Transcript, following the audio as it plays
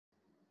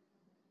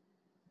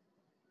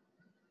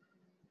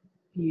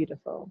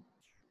Beautiful.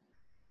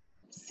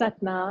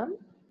 Satnam,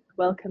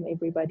 welcome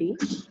everybody.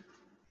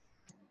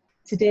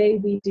 Today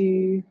we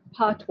do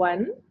part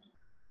 1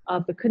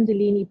 of the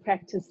Kundalini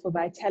practice for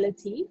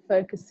vitality,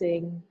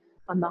 focusing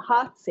on the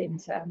heart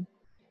center.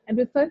 And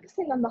we're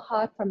focusing on the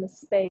heart from a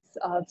space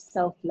of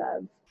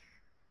self-love.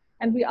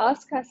 And we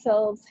ask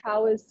ourselves,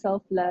 how is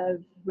self-love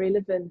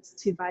relevant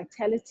to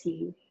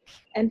vitality?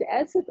 And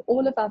as with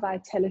all of our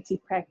vitality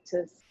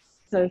practice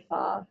so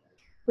far,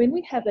 when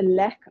we have a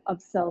lack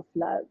of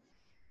self-love,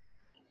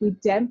 we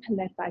dampen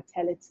that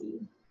vitality.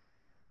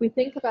 We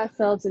think of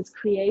ourselves as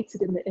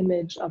created in the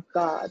image of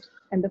God.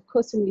 And of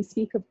course, when we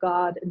speak of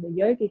God in the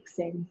yogic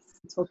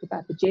sense, we talk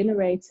about the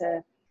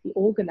generator, the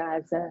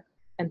organizer,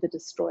 and the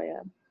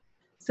destroyer.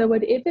 So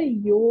whatever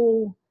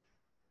your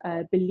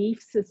belief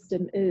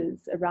system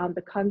is around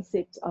the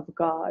concept of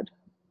God,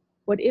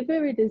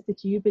 whatever it is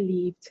that you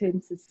believe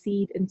turns the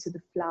seed into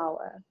the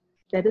flower,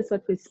 that is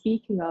what we're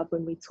speaking of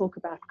when we talk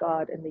about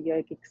God in the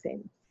yogic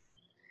sense.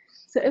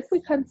 So if we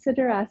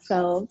consider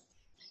ourselves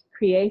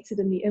created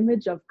in the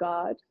image of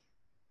God,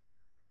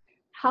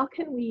 how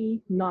can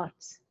we not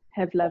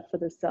have love for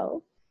the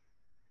self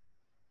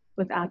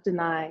without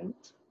denying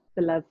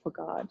the love for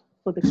God,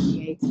 for the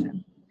Creator?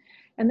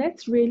 And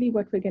that's really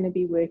what we're going to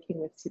be working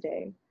with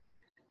today.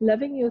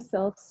 Loving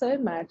yourself so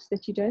much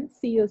that you don't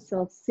see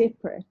yourself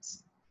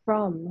separate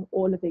from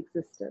all of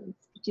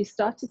existence, but you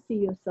start to see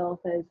yourself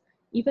as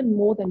even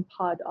more than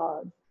part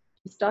of.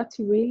 You start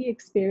to really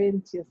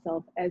experience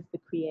yourself as the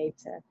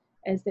Creator,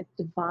 as that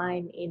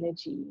divine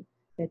energy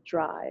that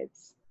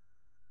drives.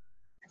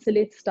 So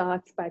let's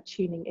start by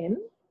tuning in.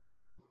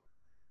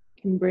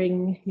 You can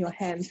bring your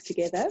hands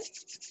together,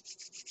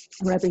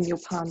 rubbing your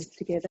palms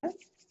together,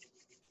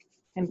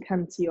 and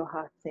come to your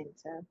heart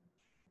center.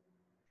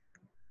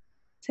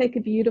 Take a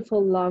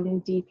beautiful, long,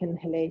 deep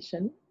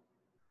inhalation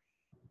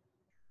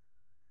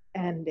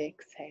and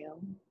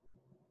exhale.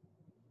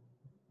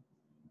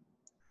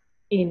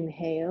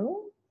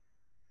 Inhale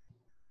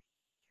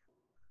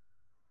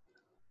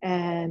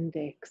and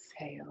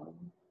exhale.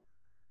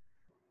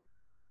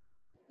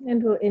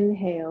 And we'll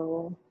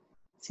inhale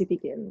to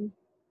begin.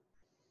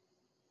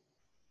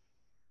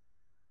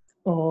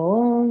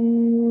 Om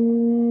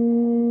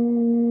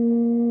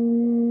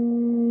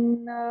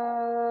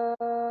Namo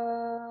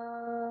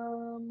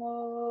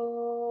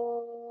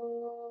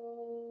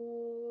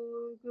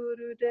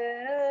Gurudev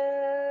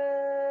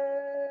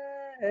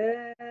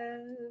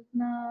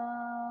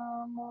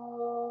Namo.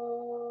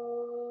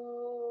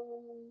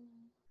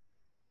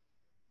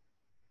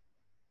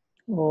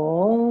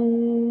 Om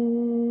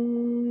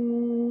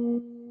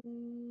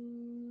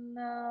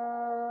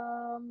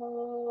Namo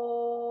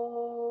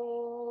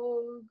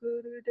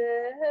Gurudev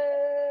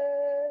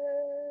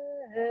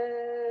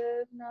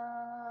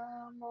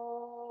Namo.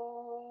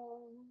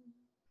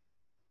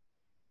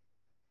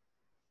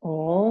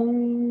 Om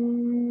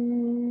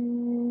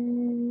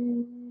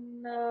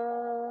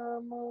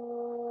Namo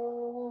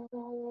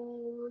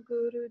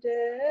Gurudev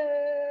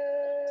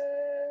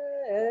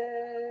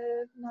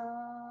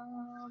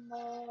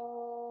Namo.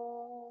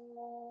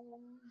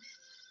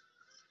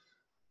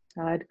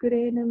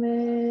 Sadguru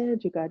Name,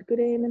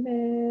 Jagadguru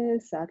Name,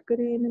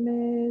 Satguru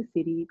Name,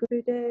 Sri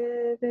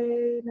Gurudev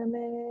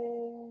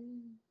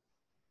Name.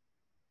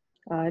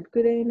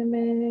 Sadguru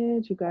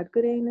Name,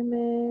 Jagadguru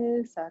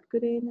Name,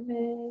 Satguru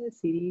Name,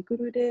 Sri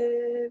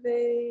Gurudev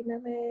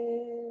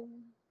Name.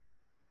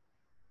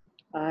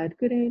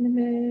 Sadguru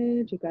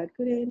Name,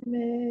 Jagadguru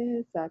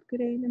Name,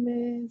 Satguru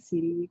Name,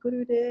 Sri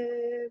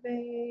Gurudev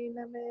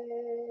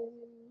Name.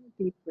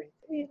 Deep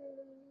breath in.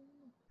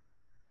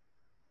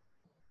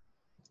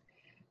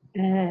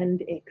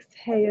 And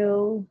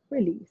exhale,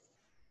 release.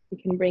 You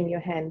can bring your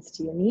hands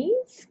to your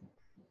knees.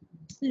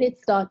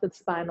 Let's start with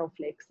spinal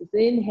flexors.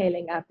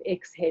 Inhaling up,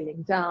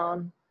 exhaling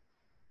down.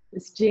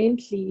 Just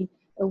gently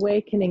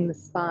awakening the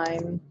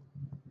spine.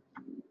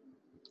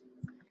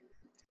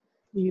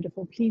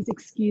 Beautiful. Please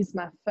excuse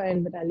my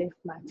phone, but I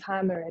left my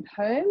timer at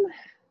home.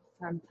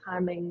 So I'm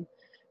timing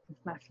with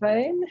my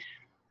phone.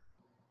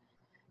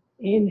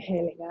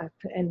 Inhaling up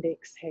and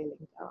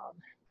exhaling down.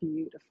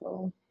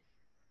 Beautiful.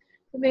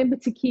 Remember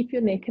to keep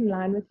your neck in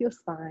line with your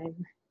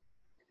spine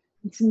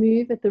and to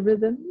move at the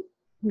rhythm,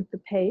 with the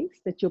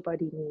pace that your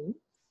body needs.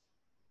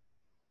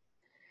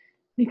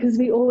 Because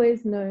we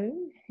always know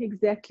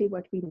exactly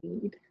what we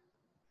need.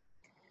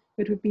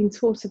 But we've been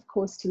taught, of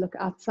course, to look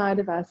outside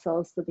of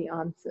ourselves for the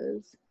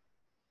answers.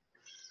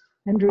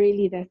 And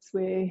really that's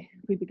where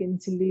we begin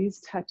to lose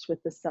touch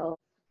with the self,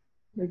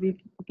 where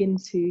we begin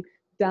to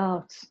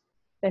doubt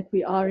that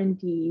we are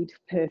indeed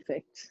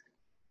perfect,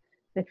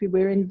 that we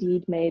were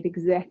indeed made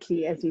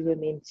exactly as we were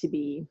meant to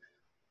be.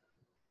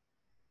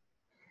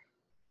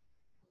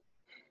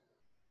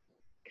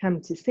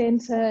 Come to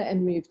center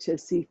and move to a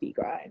Sufi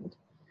grind.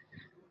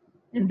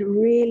 And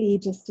really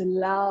just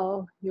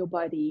allow your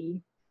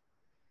body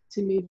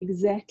to move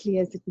exactly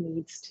as it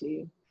needs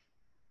to.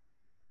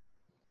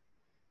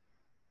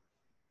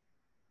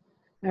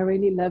 I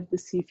really love the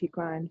Sufi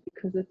grind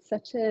because it's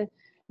such a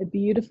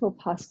beautiful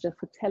posture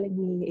for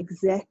telling me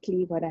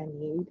exactly what I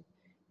need,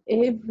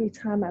 every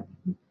time I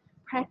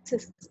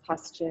practice this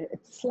posture,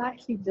 it's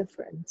slightly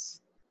different.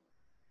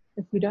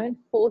 If we don't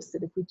force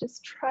it, if we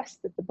just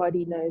trust that the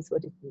body knows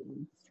what it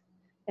needs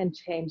and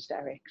change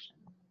direction.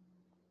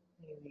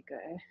 There we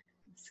go.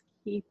 Just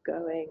keep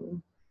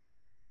going.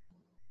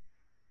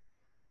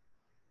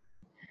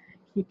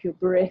 Keep your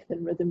breath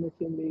in rhythm with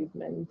your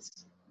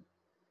movement.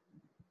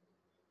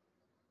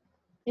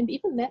 And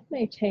even that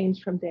may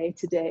change from day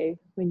to day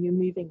when you're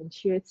moving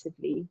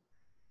intuitively.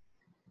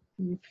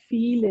 You're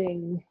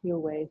feeling your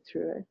way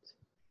through it.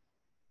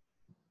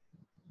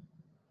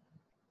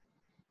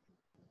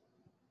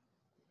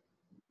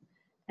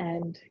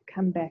 And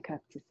come back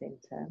up to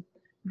center.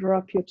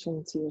 Drop your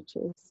chin to your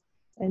chest.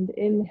 And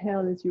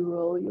inhale as you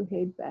roll your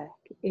head back.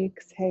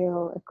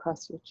 Exhale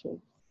across your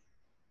chest.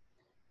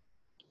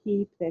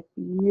 Keep that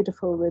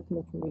beautiful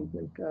rhythmic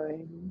movement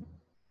going.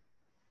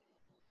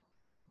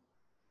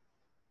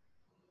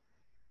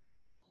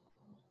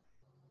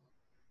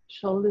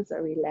 Shoulders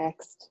are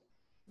relaxed.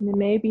 And there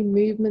may be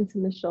movement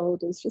in the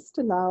shoulders. Just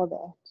allow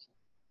that.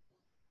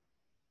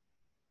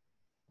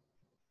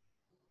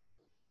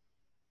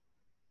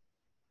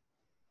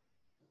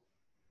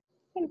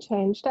 And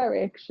change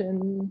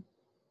direction.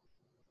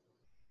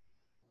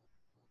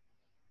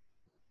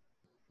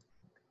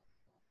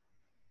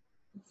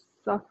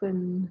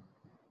 Soften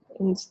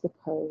into the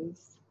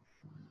pose.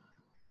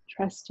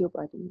 Trust your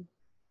body.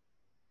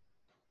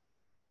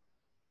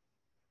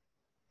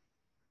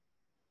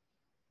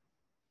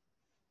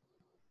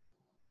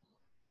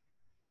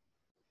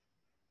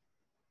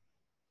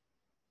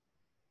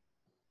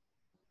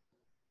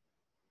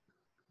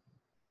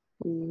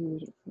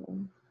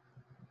 Beautiful.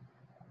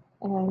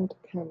 And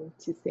come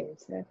to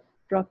center.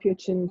 Drop your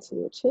chin to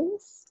your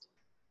chest.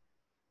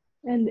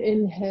 And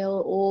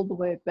inhale all the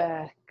way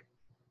back.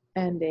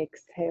 And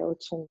exhale,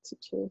 chin to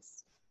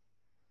chest.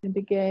 And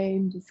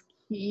again, just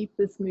keep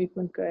this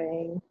movement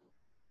going.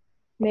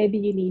 Maybe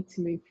you need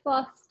to move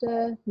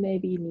faster.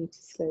 Maybe you need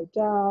to slow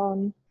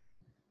down.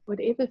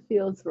 Whatever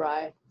feels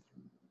right.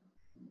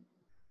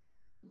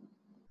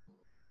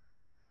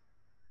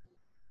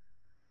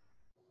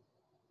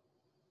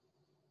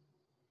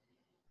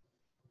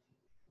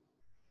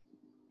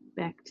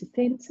 Back to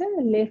center,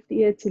 left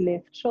ear to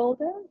left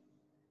shoulder,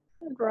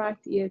 and right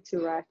ear to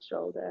right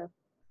shoulder.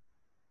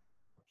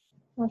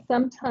 Now,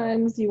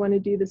 sometimes you want to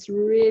do this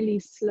really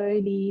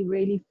slowly,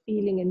 really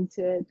feeling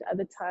into it.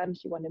 Other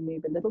times you want to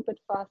move a little bit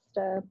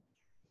faster.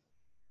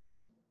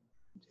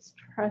 Just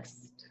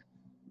trust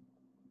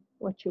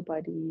what your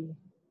body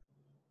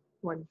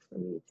wants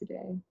from you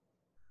today.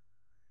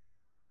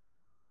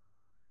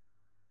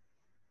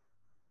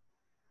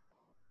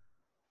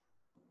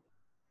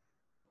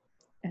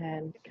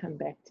 And come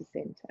back to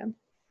center.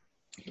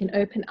 You can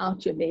open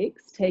out your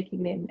legs,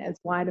 taking them as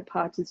wide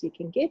apart as you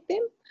can get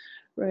them,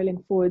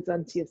 rolling forwards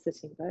onto your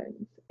sitting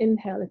bones.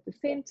 Inhale at the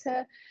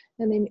center,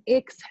 and then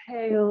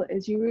exhale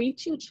as you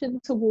reach your chin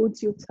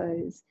towards your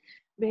toes,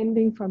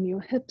 bending from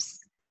your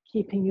hips,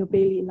 keeping your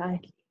belly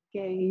lightly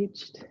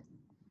engaged.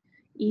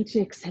 Each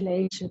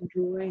exhalation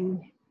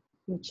drawing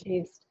your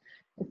chest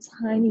a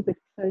tiny bit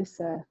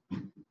closer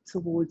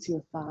towards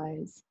your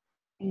thighs.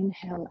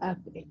 Inhale up,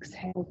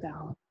 exhale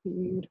down.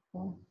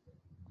 Beautiful.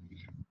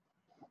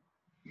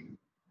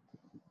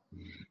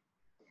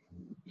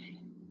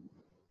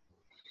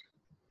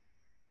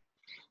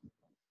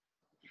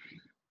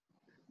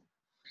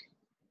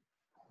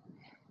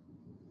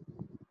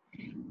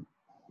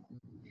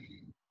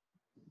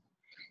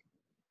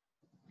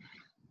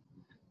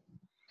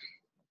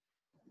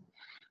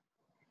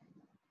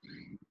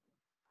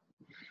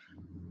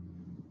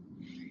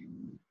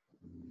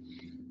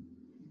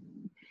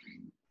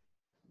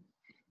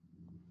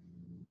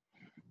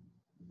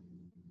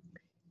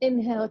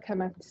 Inhale,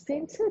 come up to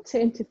center,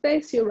 turn to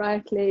face your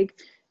right leg,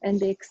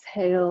 and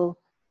exhale,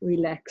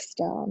 relax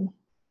down.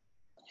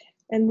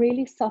 And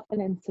really soften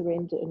and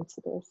surrender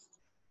into this.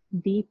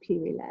 Deeply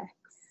relax.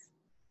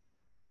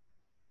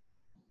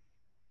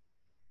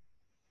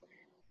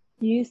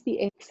 Use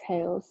the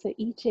exhale, so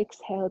each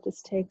exhale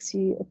just takes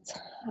you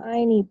a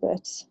tiny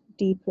bit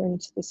deeper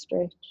into the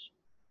stretch.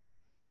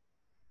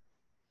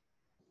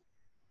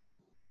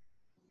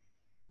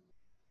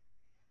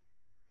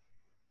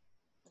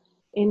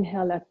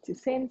 Inhale up to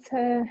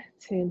center,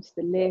 turn to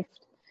the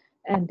left,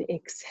 and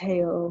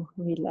exhale,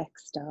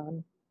 relax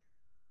down.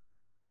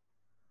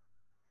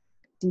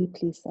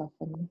 Deeply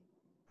soften.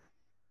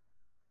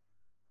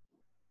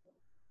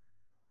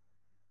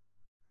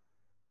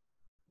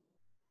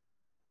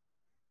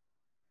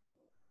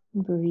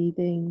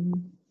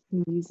 Breathing,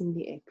 using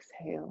the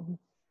exhale.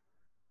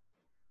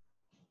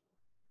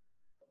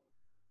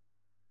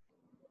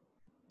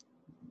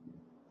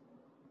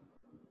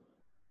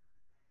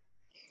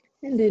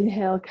 And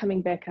inhale,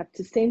 coming back up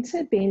to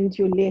center. Bend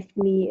your left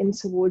knee in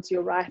towards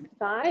your right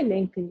thigh.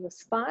 Lengthen your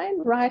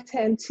spine. Right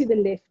hand to the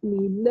left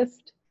knee.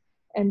 Lift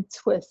and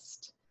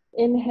twist.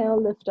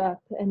 Inhale, lift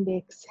up, and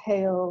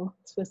exhale,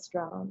 twist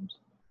round.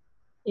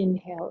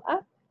 Inhale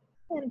up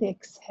and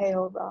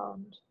exhale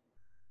round.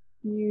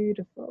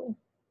 Beautiful.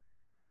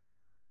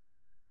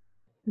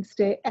 And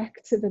stay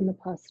active in the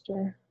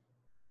posture.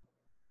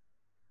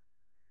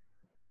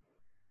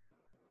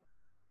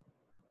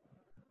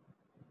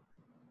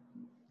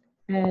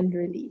 And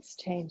release,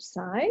 change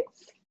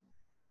sides.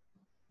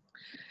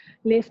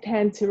 Left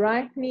hand to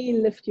right knee,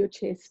 lift your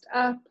chest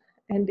up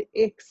and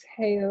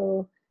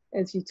exhale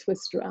as you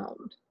twist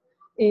round.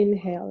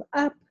 Inhale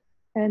up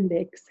and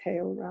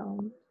exhale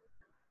round.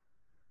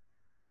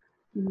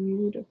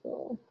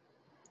 Beautiful.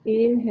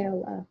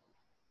 Inhale up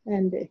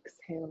and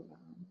exhale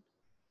round.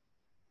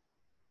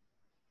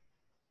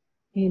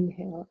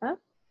 Inhale up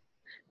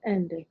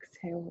and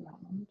exhale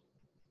round.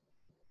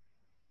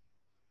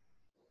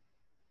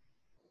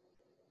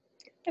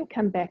 And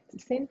come back to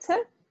center.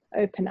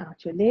 Open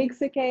out your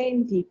legs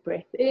again, deep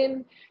breath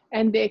in,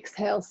 and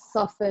exhale,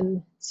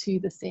 soften to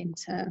the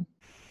center.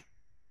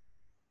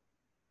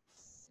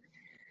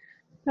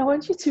 Now I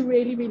want you to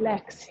really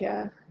relax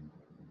here.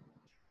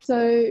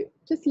 So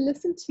just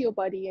listen to your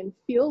body and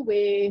feel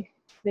where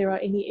there are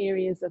any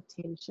areas of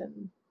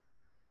tension.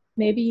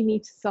 Maybe you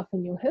need to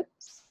soften your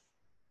hips,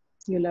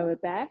 your lower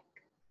back,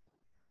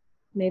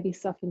 maybe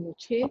soften your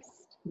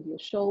chest, your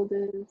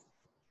shoulders.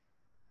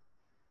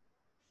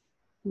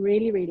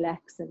 Really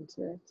relax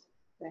into it.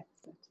 That's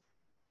it.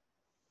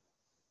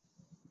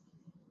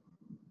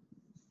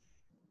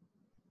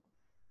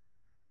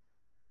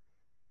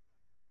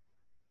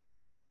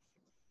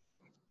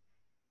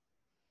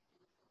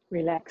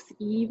 Relax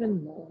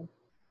even more.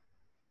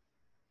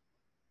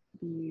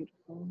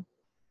 Beautiful.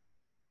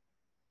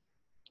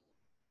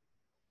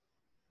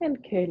 And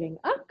curling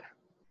up.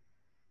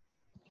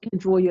 You can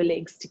draw your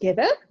legs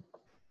together.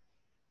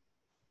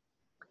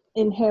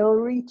 Inhale,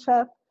 reach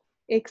up.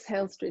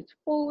 Exhale, stretch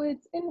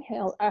forwards.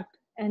 Inhale up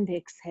and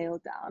exhale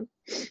down.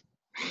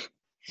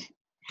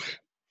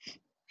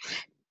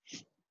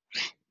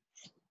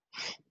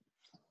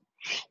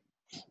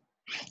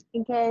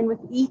 Again, with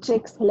each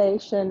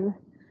exhalation,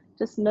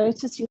 just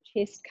notice your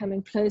chest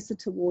coming closer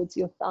towards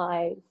your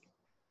thighs.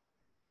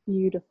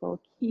 Beautiful.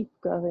 Keep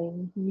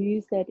going.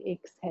 Use that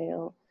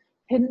exhale.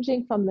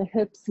 Hinging from the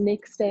hips,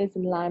 neck stays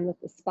in line with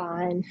the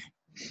spine.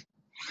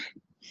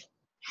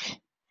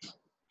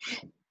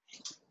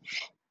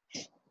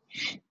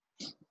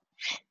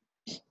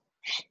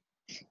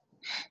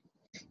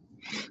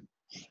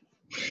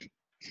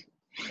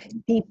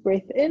 Deep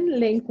breath in,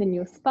 lengthen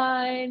your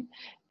spine,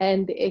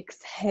 and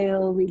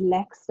exhale,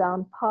 relax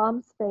down,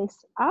 palms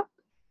face up,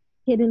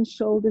 head and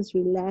shoulders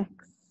relax,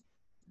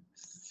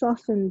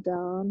 soften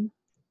down,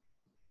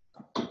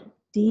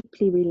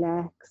 deeply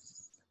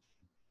relax,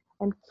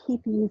 and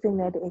keep using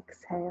that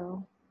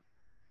exhale.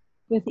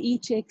 With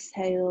each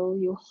exhale,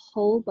 your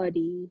whole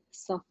body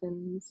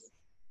softens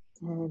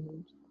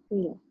and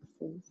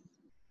relaxes.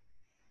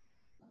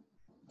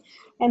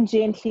 And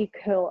gently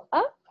curl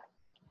up.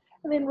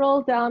 And then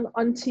roll down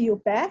onto your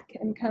back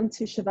and come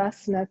to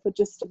Shavasana for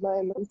just a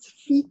moment.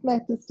 Feet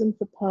mat distance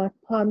apart,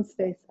 palms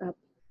face up,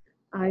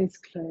 eyes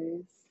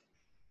closed.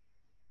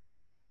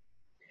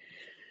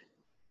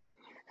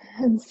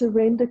 And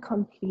surrender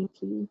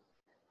completely.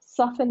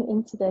 Soften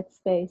into that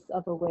space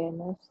of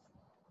awareness.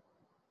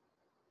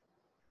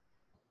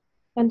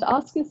 And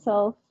ask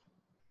yourself,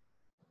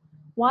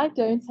 why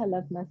don't I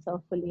love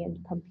myself fully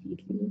and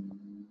completely?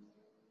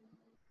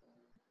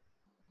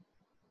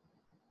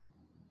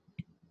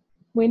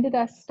 When did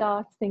I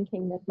start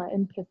thinking that my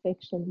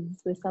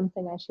imperfections were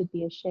something I should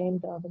be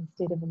ashamed of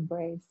instead of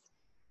embrace?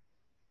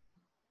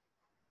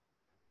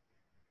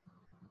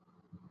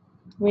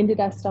 When did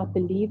I start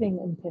believing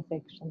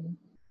imperfection?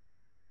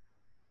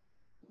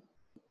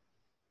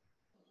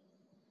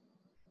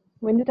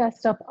 When did I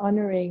stop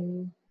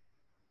honoring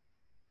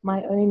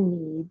my own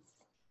needs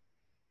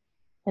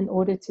in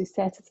order to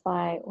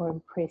satisfy or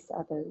impress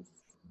others?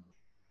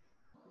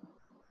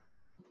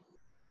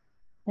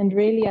 And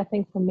really, I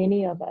think for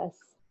many of us,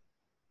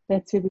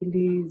 that's where we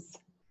lose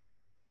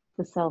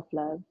the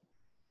self-love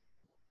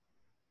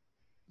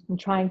and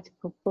trying to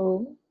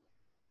fulfill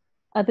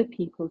other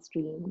people's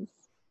dreams,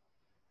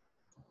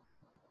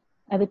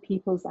 other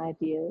people's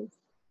ideas.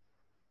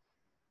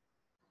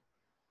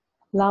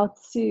 Lao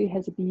Tzu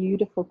has a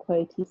beautiful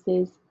quote. He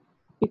says,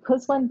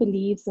 because one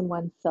believes in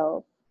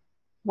oneself,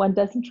 one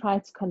doesn't try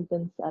to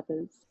convince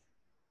others.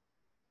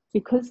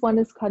 Because one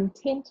is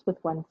content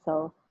with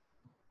oneself,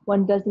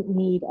 one doesn't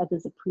need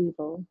others'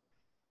 approval.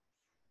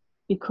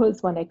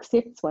 Because one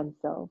accepts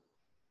oneself,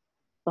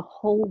 the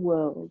whole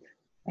world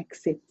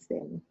accepts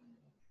them.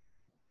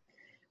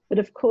 But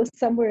of course,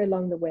 somewhere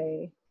along the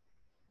way,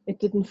 it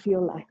didn't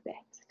feel like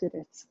that, did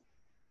it?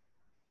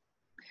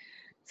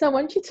 So I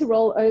want you to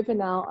roll over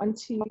now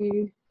onto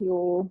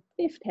your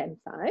left-hand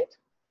side.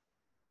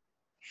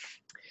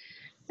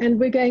 And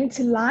we're going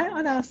to lie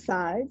on our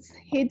sides,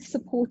 head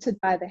supported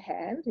by the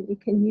hand. And you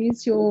can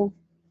use your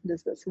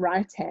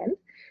right hand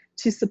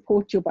to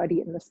support your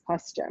body in this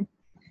posture.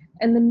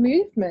 And the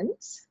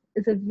movement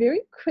is a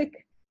very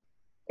quick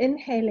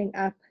inhaling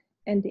up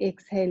and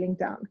exhaling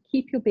down.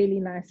 Keep your belly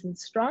nice and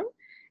strong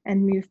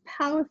and move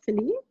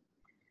powerfully.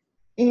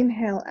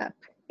 Inhale up,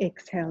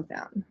 exhale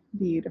down.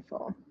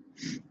 Beautiful.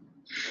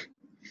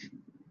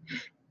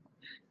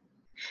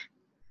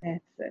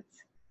 That's it.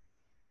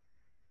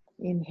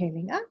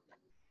 Inhaling up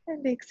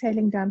and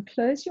exhaling down.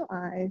 Close your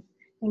eyes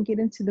and get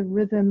into the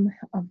rhythm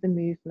of the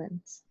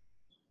movement.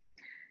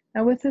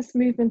 Now with this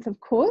movement, of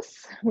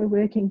course, we're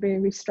working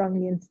very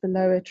strongly into the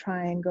lower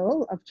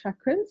triangle of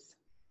chakras.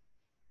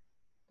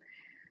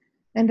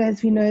 And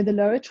as we know, the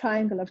lower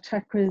triangle of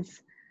chakras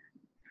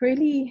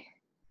really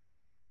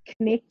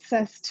connects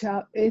us to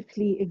our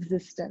earthly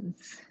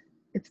existence.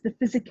 It's the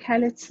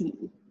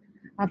physicality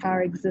of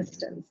our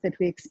existence that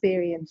we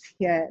experience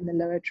here in the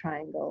lower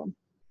triangle.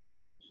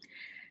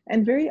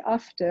 And very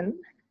often,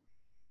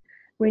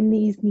 when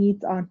these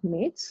needs aren't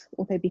met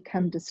or they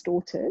become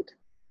distorted,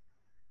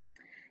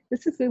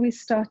 this is where we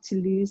start to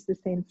lose the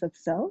sense of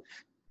self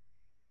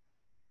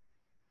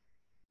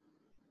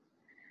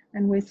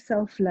and where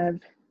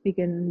self-love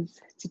begins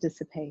to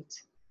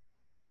dissipate.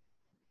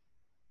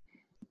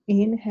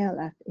 Inhale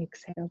up,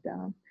 exhale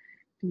down.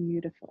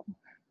 Beautiful.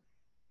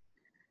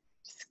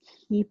 Just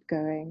keep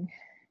going.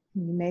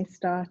 You may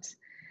start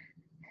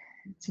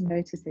to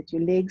notice that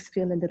your legs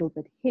feel a little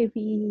bit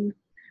heavy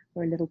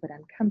or a little bit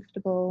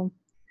uncomfortable,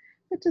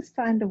 but just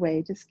find a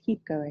way, just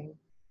keep going.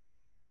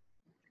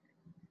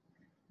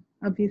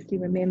 Obviously,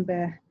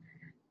 remember,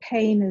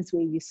 pain is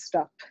where you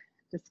stop.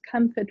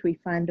 Discomfort, we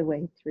find a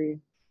way through.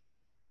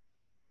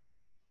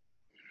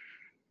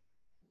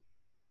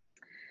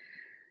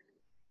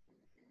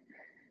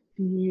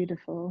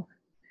 Beautiful.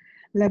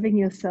 Loving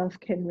yourself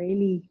can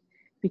really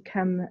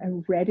become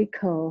a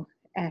radical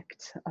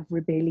act of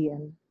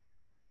rebellion,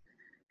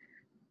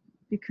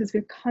 because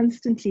we're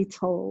constantly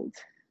told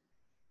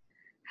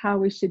how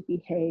we should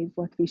behave,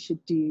 what we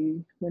should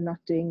do. We're not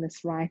doing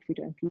this right, we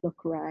don't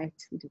look right,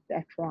 we did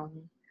that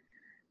wrong.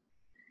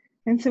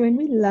 And so when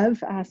we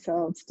love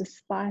ourselves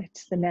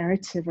despite the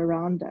narrative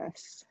around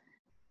us,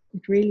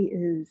 it really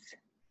is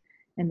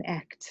an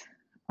act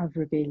of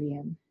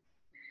rebellion.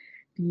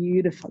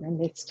 Beautiful. And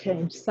let's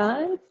change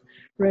sides,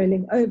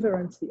 rolling over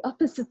onto the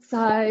opposite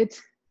side,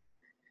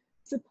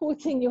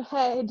 supporting your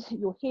head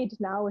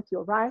now with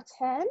your right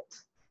hand,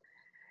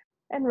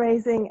 and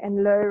raising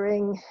and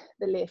lowering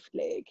the left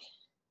leg.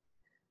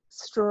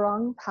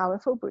 Strong,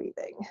 powerful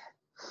breathing.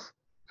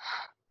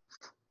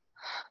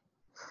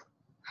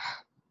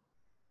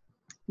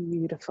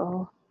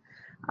 Beautiful.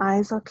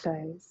 Eyes are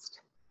closed.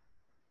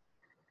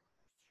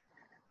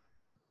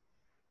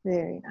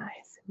 Very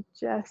nice. And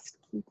just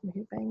keep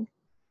moving.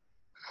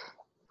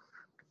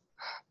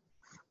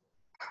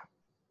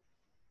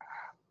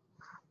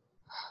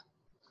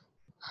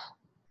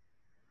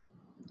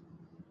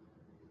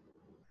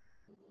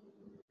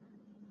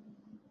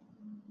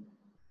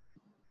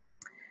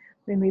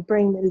 When we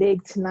bring the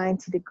leg to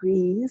 90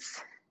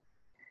 degrees,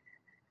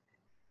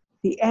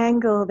 the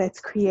angle that's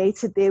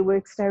created there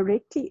works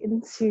directly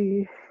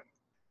into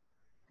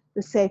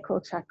the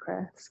sacral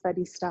chakra,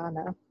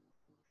 Svadhisthana.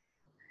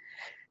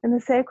 And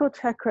the sacral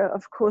chakra,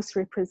 of course,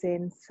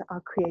 represents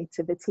our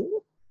creativity.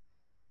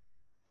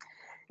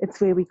 It's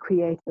where we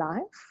create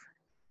life.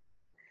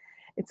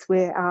 It's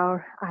where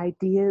our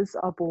ideas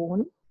are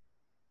born.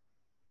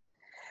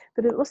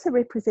 But it also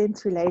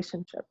represents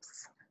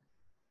relationships.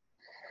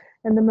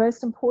 And the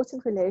most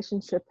important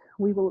relationship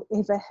we will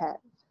ever have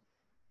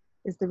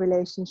is the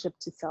relationship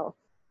to self.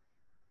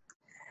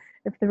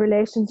 If the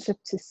relationship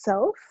to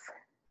self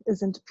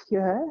isn't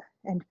pure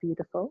and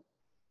beautiful,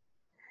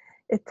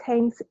 it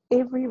taints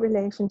every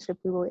relationship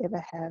we will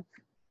ever have.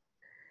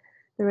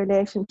 The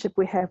relationship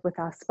we have with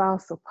our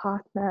spouse or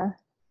partner,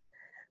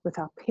 with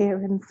our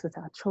parents, with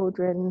our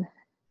children,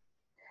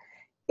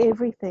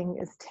 everything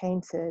is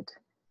tainted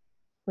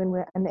when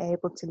we're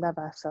unable to love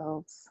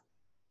ourselves.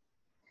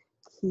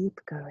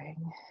 Keep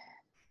going.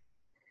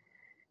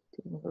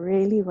 Doing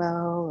really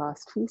well,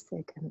 last few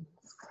seconds.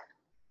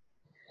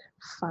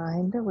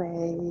 Find a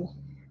way.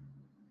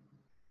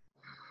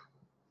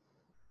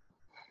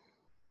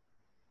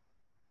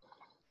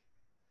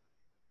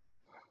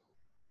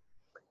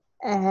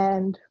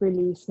 And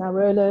release. Now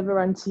roll over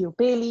onto your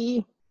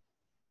belly.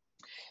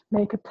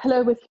 Make a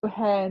pillow with your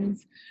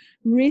hands.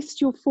 Rest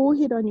your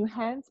forehead on your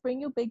hands. Bring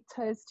your big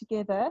toes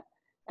together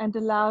and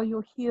allow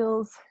your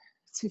heels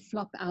to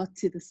flop out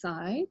to the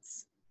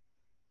sides.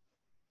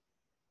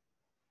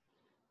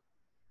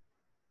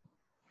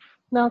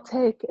 Now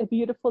take a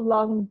beautiful,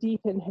 long,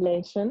 deep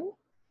inhalation.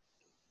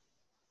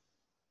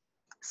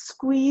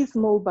 Squeeze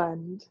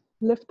Mulband.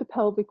 Lift the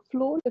pelvic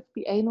floor, lift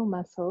the anal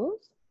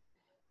muscles.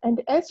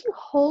 And as you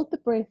hold the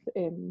breath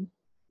in,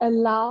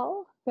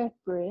 allow that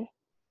breath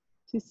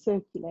to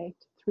circulate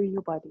through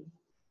your body.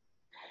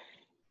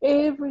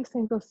 Every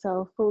single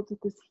cell filled with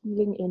this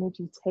healing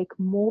energy. Take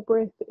more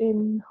breath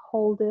in,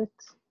 hold it.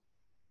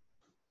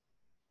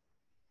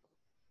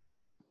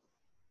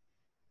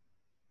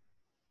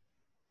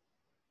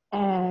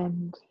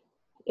 And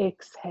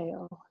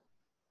exhale.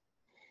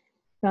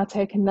 Now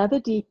take another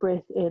deep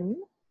breath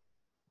in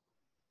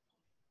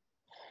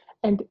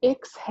and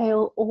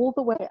exhale all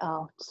the way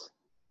out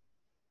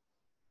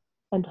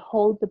and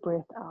hold the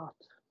breath out.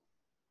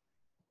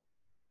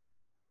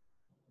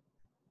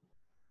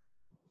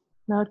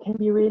 Now, it can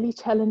be really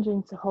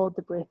challenging to hold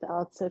the breath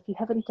out. So if you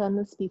haven't done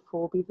this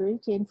before, be very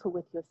gentle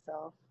with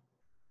yourself.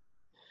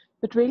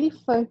 But really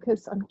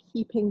focus on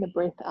keeping the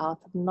breath out,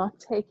 not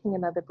taking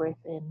another breath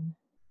in.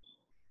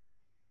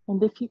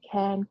 And if you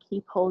can,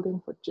 keep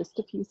holding for just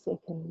a few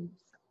seconds.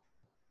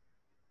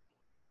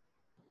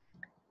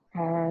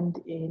 And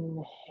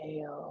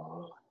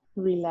inhale.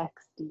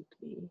 Relax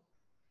deeply.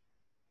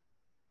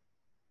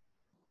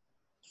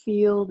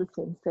 Feel the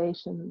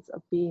sensations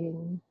of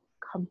being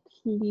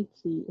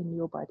completely in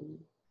your body.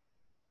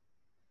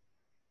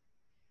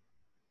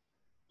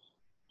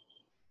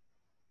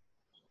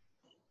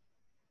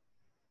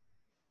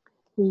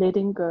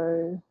 Letting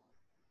go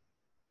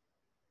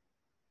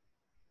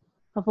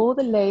of all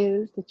the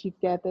layers that you've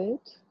gathered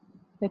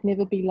that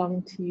never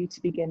belonged to you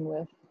to begin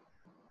with.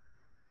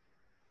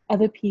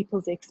 Other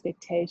people's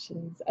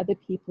expectations, other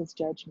people's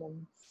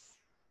judgments,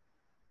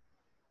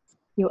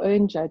 your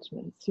own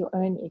judgments, your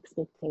own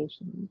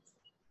expectations.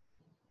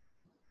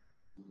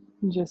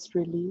 Just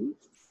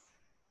release,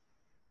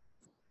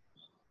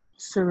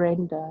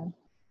 surrender.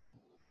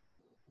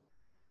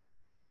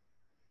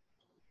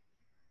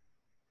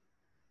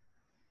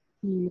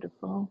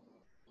 Beautiful.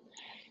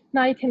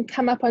 Now you can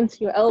come up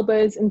onto your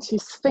elbows into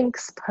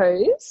Sphinx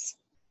pose.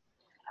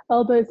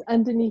 Elbows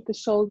underneath the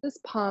shoulders,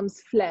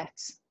 palms flat.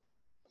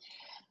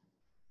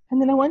 And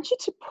then I want you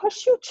to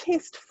push your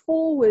chest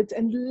forward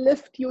and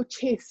lift your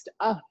chest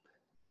up.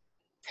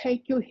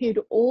 Take your head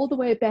all the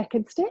way back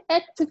and stay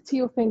active to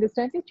your fingers.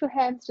 Don't let your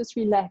hands just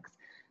relax.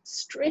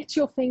 Stretch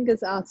your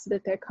fingers out so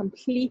that they're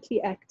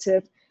completely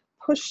active.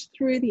 Push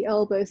through the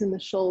elbows and the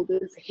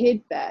shoulders,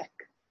 head back.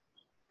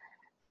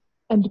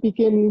 And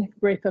begin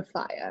breath of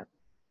fire.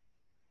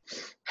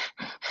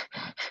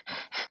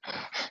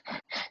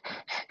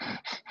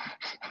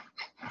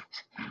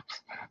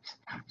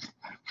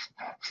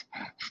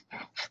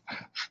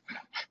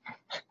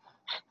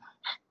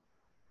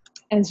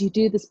 As you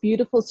do this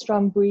beautiful,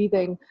 strong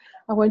breathing,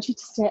 I want you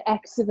to stay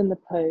active in the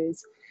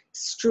pose.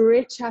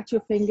 Stretch out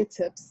your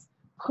fingertips,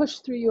 push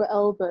through your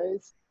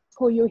elbows,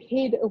 pull your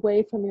head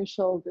away from your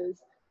shoulders,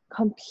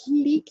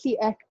 completely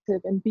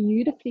active and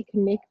beautifully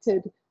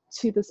connected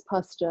to this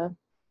posture.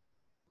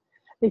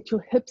 Let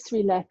your hips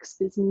relax.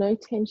 There's no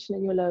tension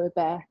in your lower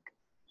back.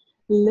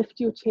 Lift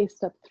your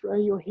chest up, throw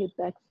your head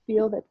back.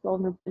 Feel that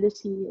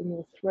vulnerability in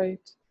your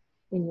throat,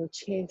 in your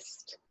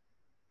chest.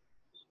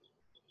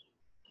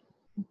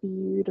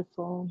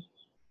 Beautiful.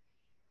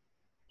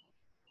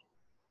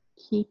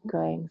 Keep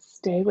going.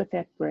 Stay with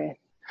that breath.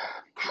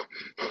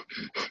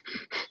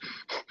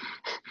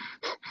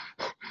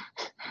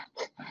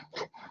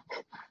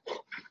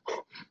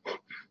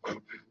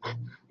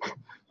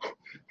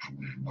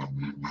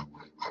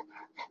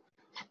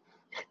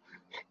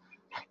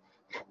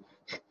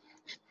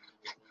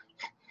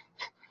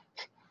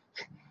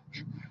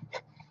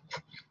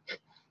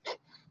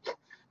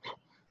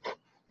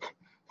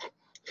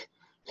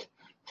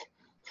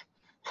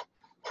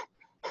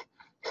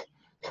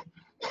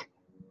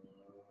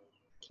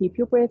 Keep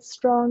your breath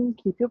strong,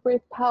 keep your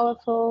breath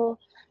powerful.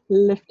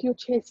 Lift your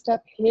chest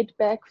up, head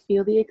back,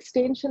 feel the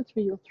extension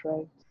through your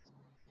throat.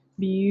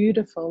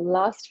 Beautiful.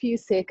 Last few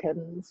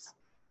seconds.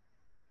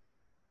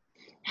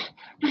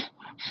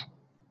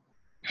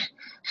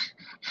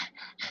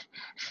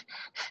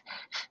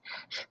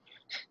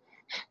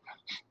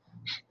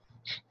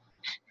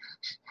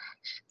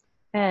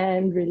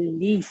 And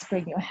release.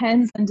 Bring your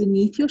hands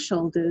underneath your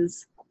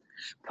shoulders.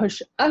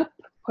 Push up,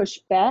 push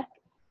back.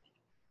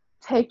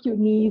 Take your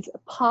knees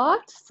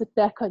apart, sit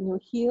back on your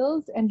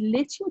heels, and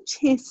let your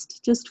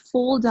chest just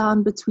fall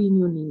down between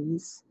your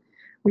knees.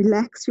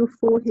 Relax your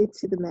forehead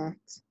to the mat.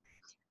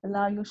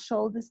 Allow your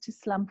shoulders to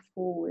slump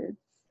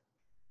forwards.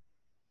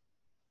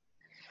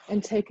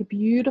 And take a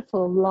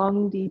beautiful,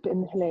 long, deep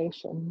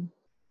inhalation.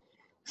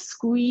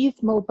 Squeeze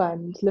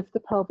Mulband, lift the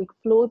pelvic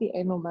floor, the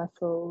anal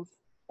muscles,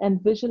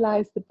 and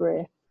visualize the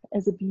breath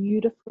as a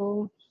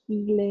beautiful,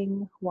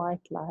 healing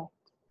white light.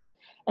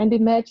 And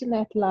imagine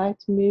that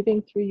light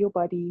moving through your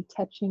body,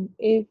 touching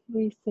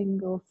every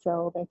single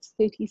cell. That's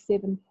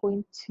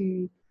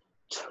 37.2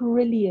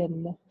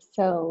 trillion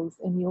cells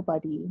in your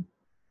body.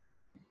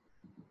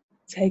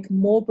 Take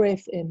more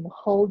breath in,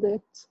 hold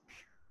it,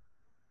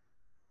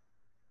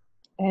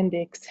 and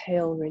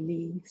exhale,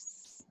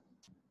 release.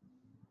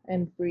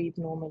 And breathe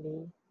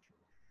normally,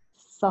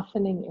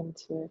 softening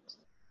into it,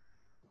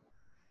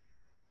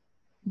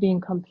 being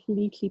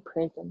completely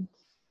present.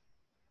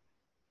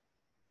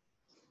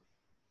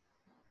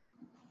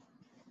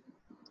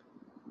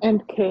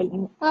 And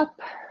curling up.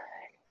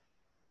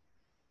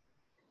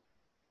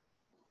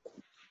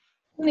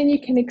 And then you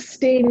can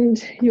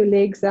extend your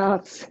legs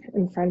out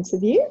in front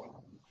of you.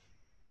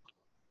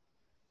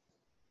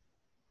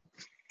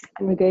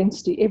 And we're going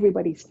to do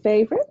everybody's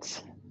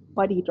favorite,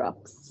 body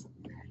drops.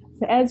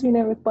 So as we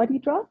know with body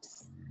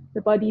drops,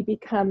 the body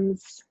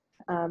becomes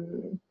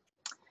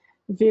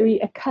very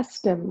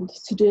accustomed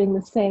to doing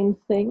the same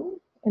thing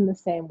in the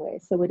same way.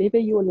 So whatever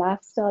your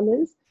lifestyle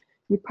is,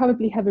 you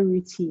probably have a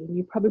routine.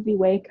 You probably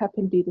wake up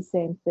and do the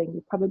same thing.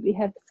 You probably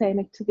have the same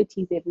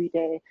activities every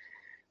day.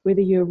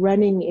 whether you're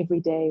running every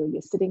day or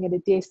you're sitting at a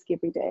desk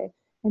every day.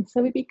 And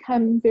so we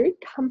become very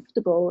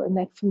comfortable in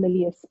that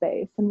familiar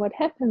space. And what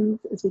happens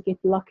is we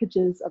get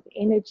blockages of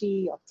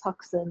energy, of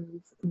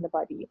toxins in the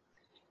body.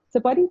 So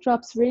body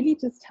drops really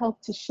just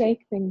help to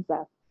shake things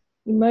up.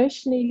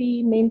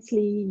 Emotionally,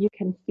 mentally, you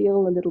can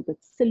feel a little bit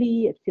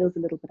silly. It feels a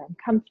little bit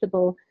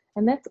uncomfortable.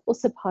 And that's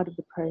also part of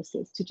the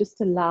process, to just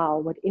allow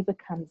whatever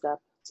comes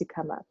up to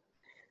come up.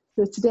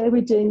 So today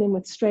we're doing them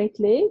with straight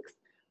legs.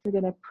 We're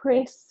going to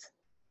press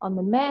on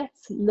the mat,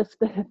 lift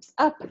the hips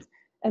up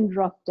and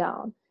drop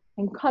down.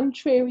 And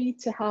contrary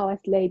to how us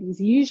ladies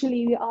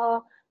usually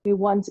are, we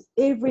want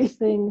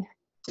everything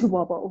to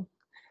wobble.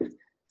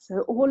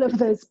 So all of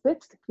those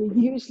bits that we're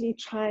usually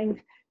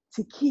trying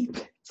to keep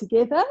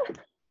together.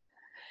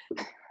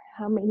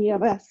 How many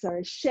of us are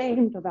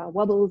ashamed of our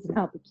wobbles and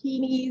our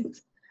bikinis?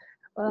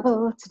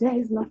 Well,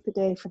 today's not the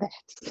day for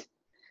that.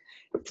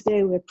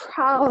 Today we're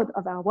proud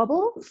of our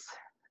wobbles.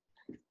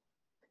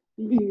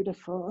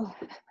 Beautiful.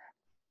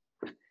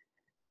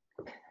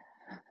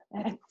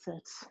 That's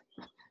it.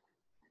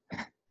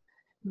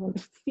 You want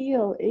to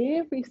feel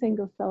every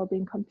single cell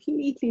being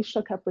completely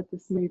shook up with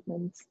this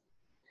movement.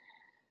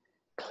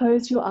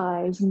 Close your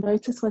eyes,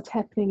 notice what's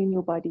happening in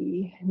your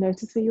body,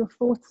 notice where your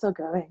thoughts are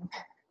going.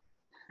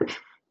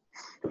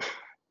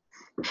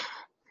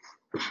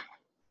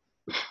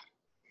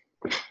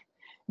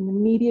 And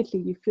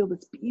immediately you feel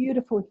this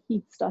beautiful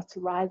heat start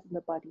to rise in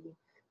the body.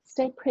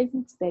 Stay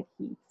present to that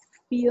heat.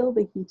 Feel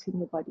the heat in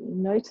your body.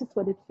 Notice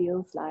what it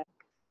feels like.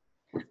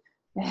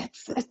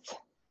 That's it.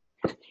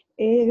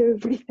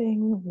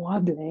 Everything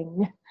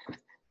wobbling.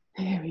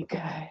 There we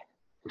go.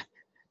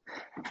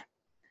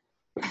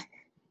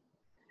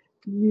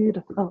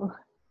 Beautiful.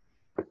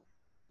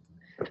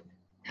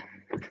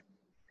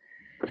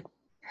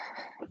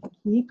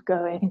 Keep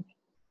going.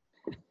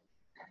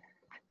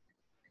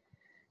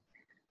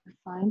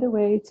 Find a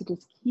way to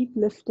just keep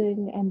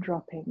lifting and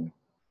dropping.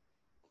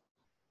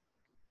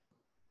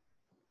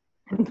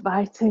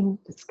 Inviting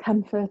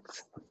discomfort.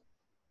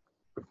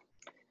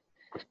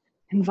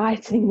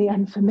 Inviting the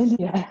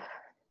unfamiliar.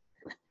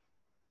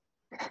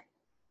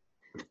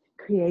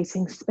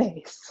 Creating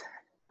space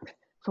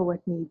for what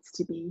needs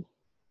to be.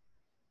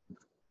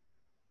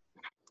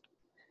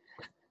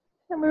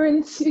 And we're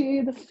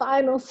into the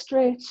final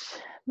stretch,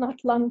 not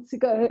long to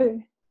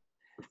go.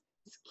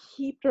 Just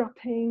keep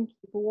dropping,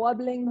 keep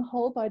wobbling the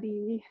whole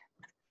body.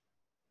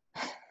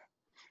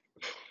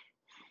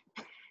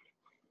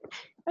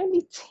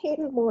 Only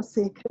 10 more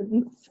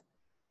seconds.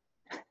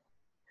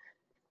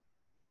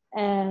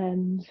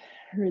 And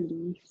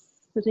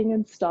release. Sitting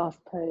in staff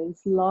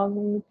pose,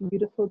 long,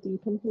 beautiful,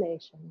 deep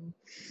inhalation.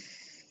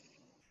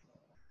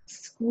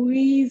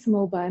 Squeeze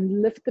more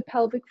bun, lift the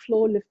pelvic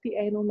floor, lift the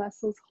anal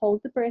muscles,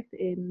 hold the breath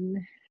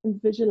in,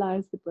 and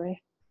visualize the breath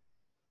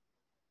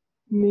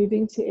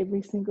moving to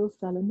every single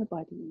cell in the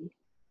body.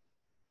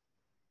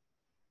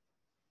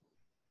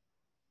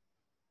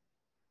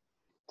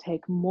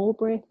 Take more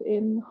breath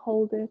in,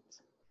 hold it.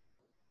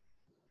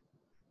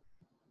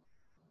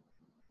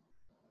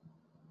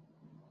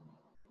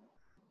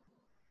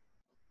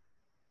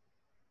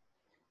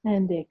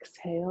 And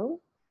exhale.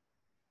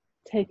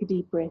 Take a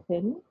deep breath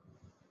in.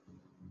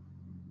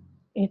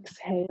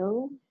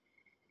 Exhale.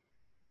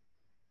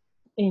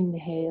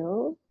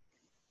 Inhale.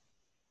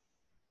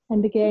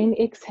 And again,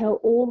 exhale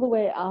all the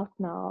way out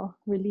now,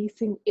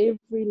 releasing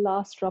every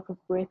last drop of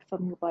breath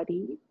from your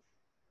body.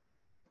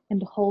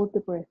 And hold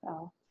the breath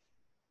out.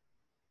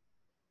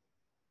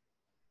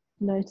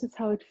 Notice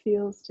how it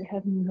feels to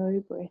have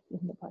no breath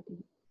in the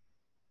body.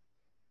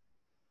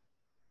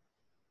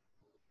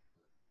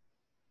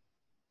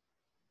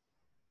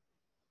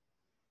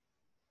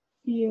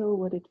 Feel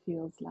what it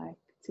feels like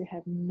to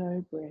have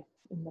no breath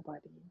in the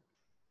body.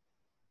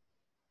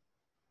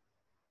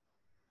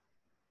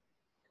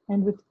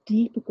 And with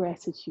deep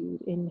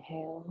gratitude,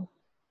 inhale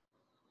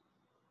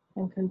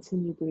and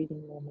continue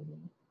breathing normally.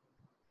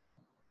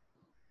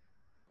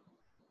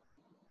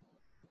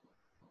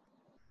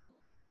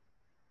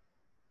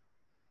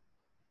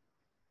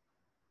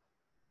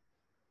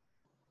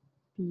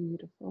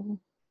 Beautiful.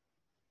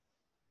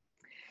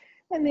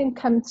 And then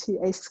come to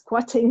a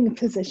squatting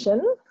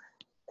position.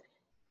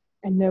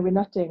 And no, we're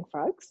not doing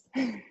frogs.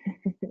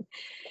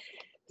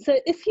 So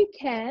if you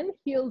can,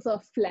 heels are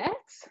flat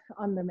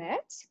on the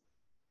mat.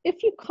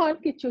 If you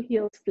can't get your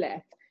heels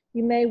flat,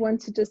 you may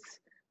want to just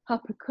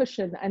pop a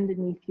cushion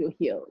underneath your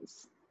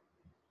heels.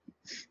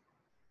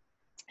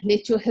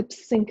 Let your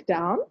hips sink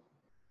down.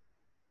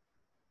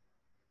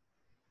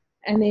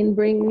 And then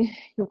bring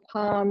your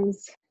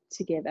palms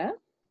together.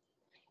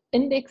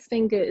 Index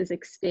finger is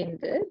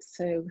extended.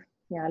 So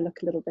yeah, I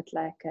look a little bit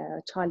like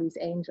Charlie's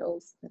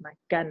Angels, my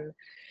gun.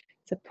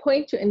 So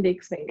point your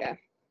index finger.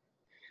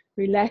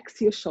 Relax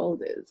your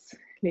shoulders.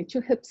 Let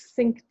your hips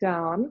sink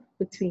down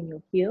between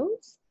your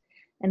heels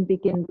and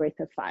begin breath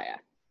of fire.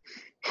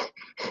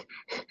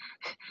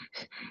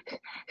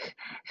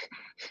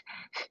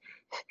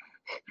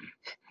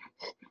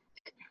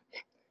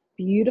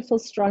 Beautiful,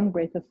 strong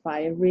breath of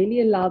fire.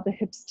 Really allow the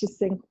hips to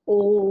sink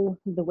all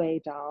the way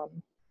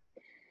down.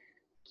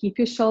 Keep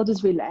your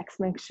shoulders relaxed.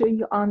 Make sure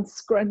you aren't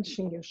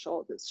scrunching your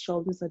shoulders.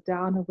 Shoulders are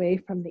down away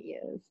from the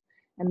ears,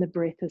 and the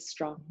breath is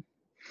strong.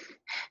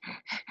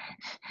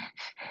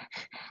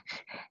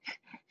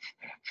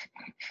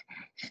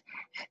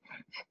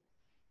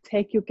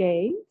 Take your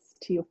gaze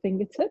to your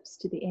fingertips,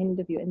 to the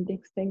end of your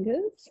index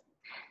fingers.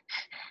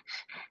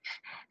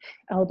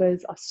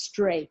 Elbows are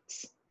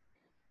straight.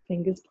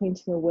 Fingers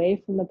pointing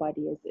away from the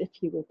body as if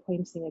you were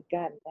pointing a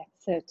gun.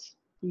 That's it.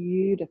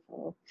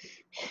 Beautiful.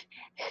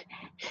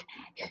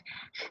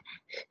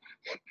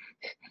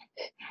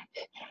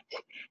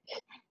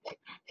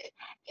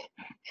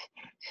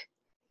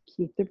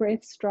 Keep the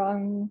breath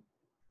strong.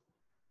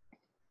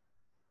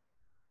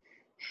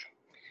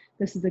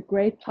 This is a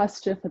great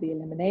posture for the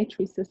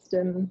eliminatory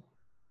system.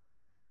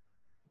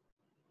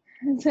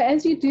 And so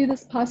as you do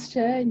this posture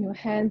and your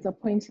hands are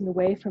pointing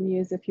away from you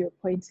as if you're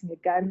pointing a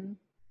gun,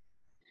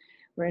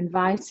 we're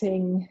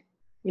inviting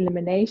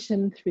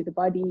elimination through the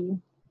body.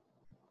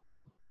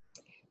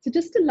 So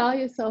just allow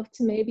yourself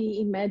to maybe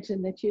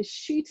imagine that you're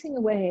shooting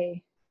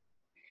away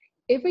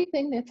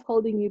everything that's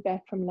holding you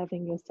back from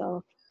loving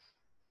yourself.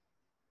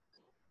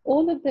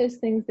 All of those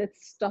things that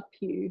stop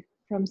you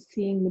from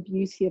seeing the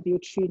beauty of your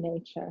true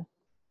nature.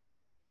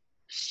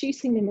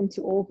 Shooting them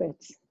into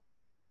orbit.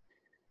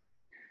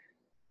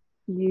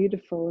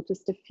 Beautiful.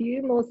 Just a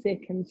few more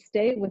seconds.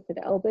 Stay with it.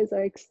 Elbows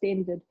are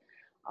extended.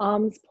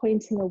 Arms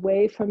pointing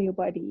away from your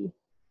body.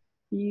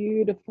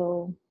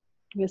 Beautiful.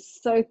 You're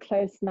so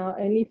close now.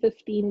 Only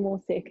 15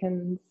 more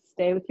seconds.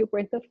 Stay with your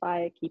breath of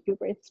fire. Keep your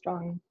breath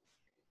strong.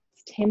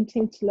 It's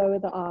tempting to lower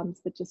the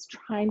arms, but just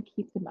try and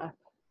keep them up.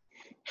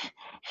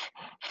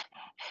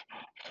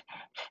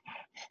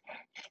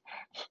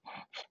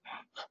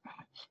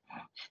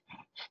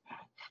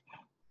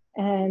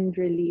 And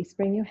release.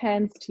 Bring your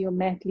hands to your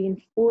mat.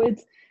 Lean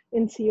forwards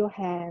into your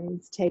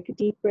hands. Take a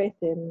deep breath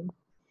in.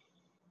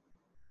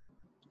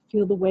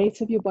 Feel the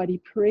weight of your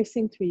body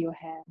pressing through your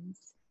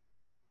hands.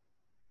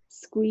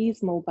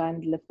 Squeeze more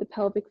band. Lift the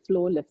pelvic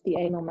floor. Lift the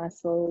anal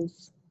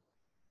muscles.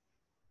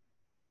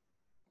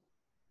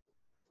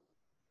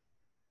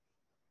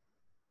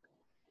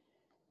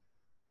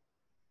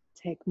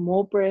 Take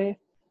more breath.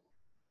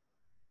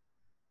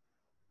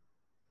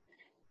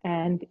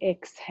 And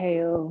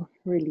exhale,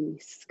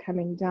 release.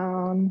 Coming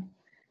down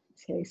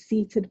to a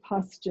seated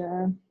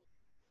posture.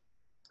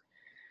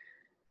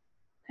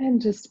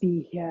 And just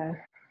be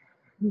here.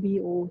 Be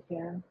all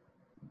here.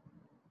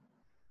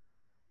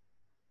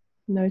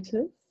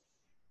 Notice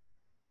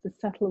the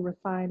subtle,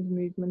 refined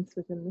movements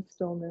within the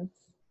stillness.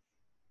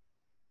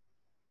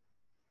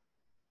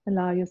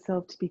 Allow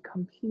yourself to be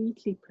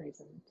completely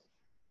present,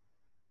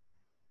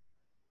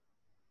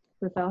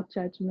 without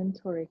judgment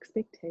or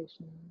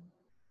expectation.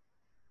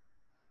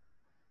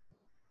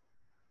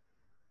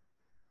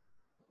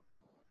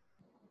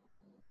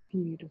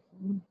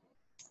 Beautiful.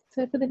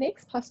 So for the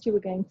next posture, we're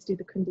going to do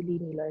the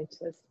Kundalini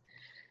lotus.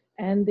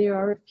 And there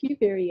are a few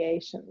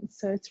variations.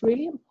 So it's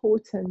really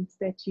important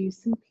that you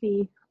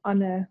simply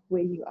honor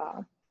where you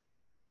are.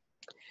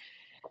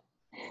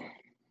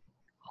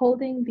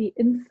 Holding the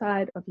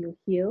inside of your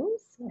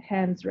heels,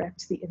 hands wrapped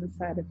to the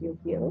inside of your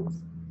heels.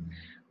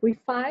 We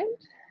find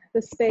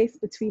the space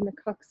between the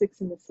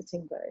coccyx and the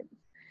sitting bones.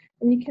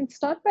 And you can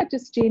start by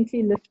just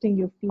gently lifting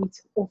your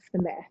feet off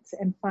the mat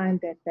and find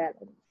that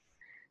balance.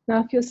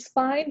 Now, if your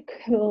spine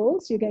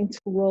curls, you're going to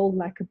roll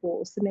like a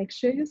ball. So make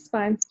sure your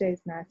spine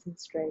stays nice and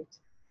straight.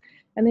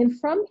 And then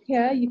from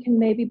here, you can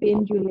maybe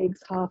bend your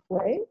legs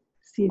halfway,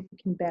 see if you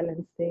can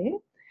balance there.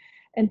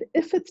 And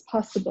if it's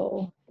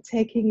possible,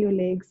 taking your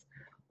legs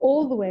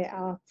all the way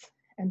out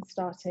and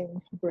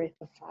starting breath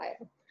of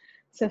fire.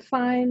 So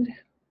find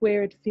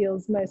where it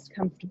feels most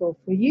comfortable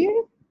for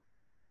you.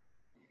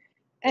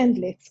 And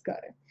let's go.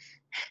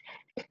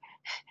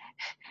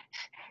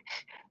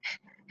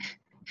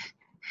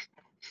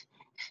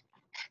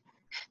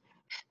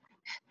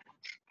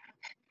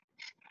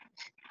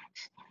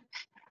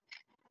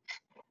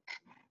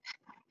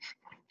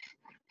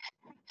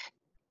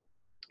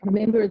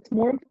 Remember, it's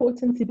more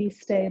important to be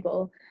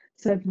stable.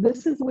 So if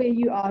this is where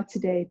you are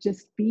today,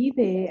 just be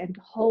there and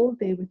hold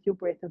there with your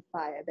breath of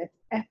fire. That's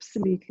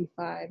absolutely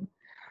fine.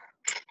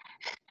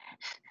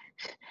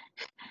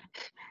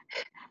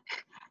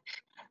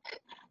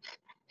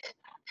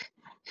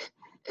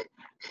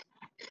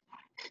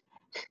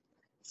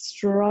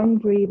 Strong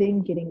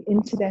breathing, getting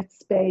into that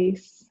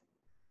space.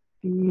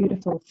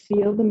 Beautiful.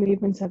 Feel the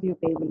movement of your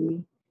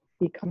belly.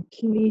 Be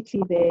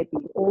completely there.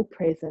 Be all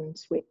present.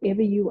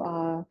 Wherever you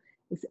are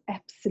is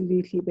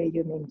absolutely where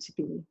you're meant to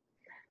be.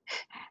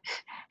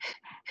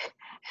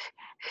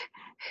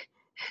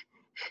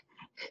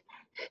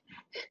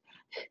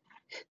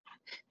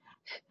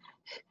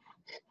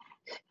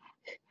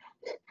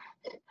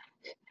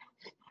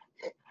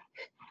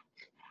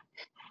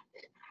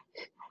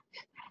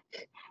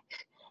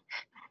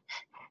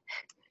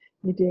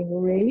 You're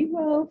doing really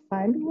well.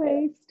 Find a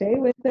way. Stay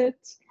with it.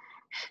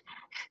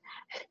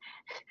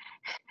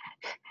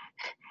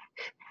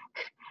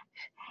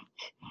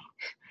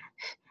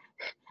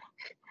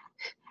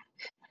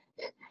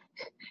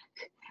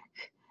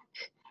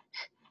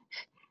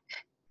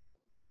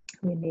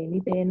 We're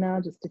nearly there now,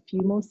 just a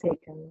few more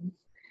seconds.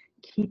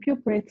 Keep your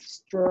breath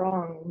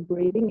strong,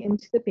 breathing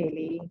into the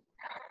belly.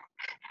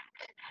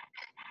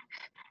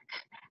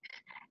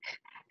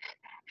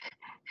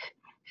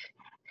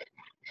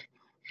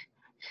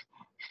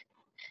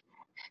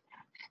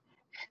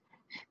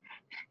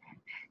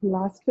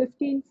 Last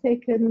 15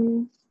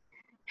 seconds.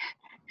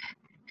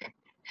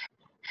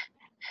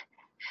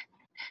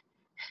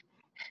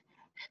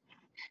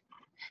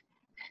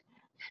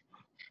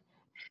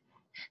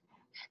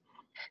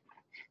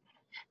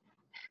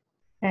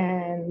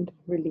 And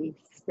release.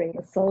 Bring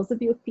the soles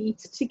of your feet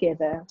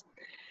together.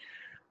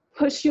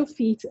 Push your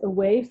feet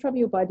away from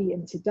your body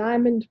into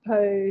diamond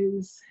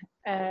pose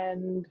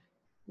and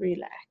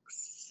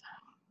relax.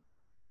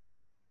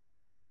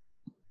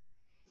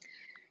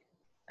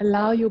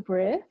 Allow your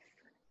breath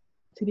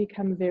to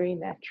become very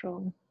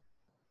natural.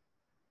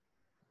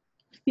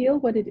 Feel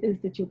what it is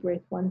that your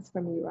breath wants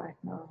from you right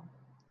now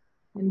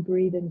and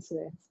breathe into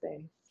that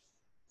space.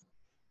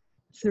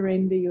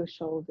 Surrender your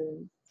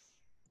shoulders.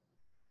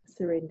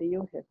 Surrender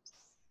your hips.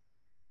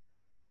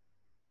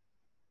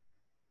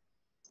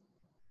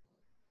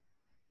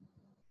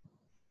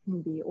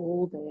 And be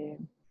all there.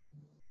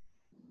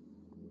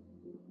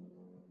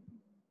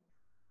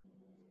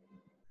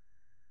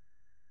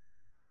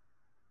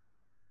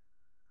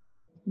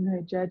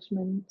 No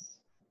judgment,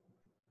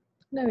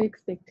 no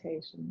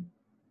expectation.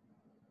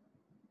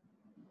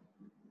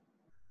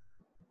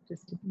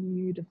 Just a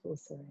beautiful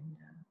surrender.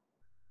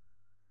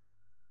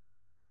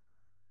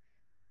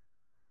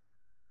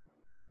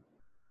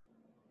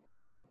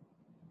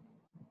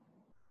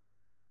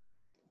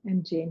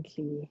 And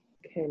gently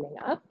curling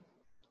up.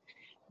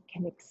 You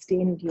can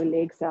extend your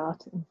legs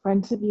out in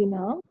front of you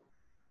now.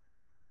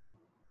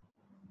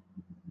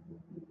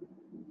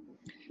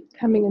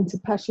 Coming into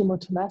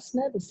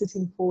Paschimottanasana, the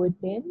sitting forward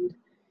bend.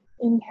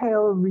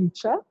 Inhale,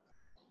 reach up.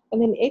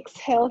 And then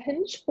exhale,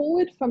 hinge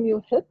forward from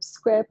your hips,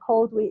 grab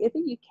hold wherever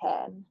you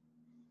can,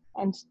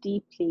 and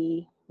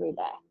deeply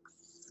relax.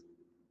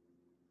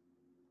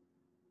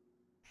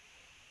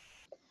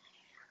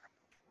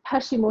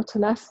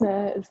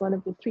 Paschimottanasana is one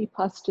of the 3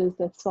 postures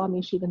that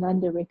Swami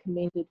Shivananda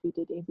recommended we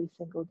did every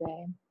single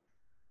day.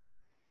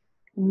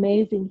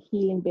 Amazing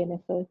healing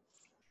benefits.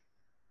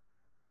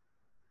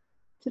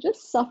 So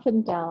just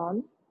soften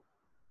down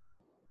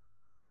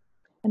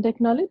and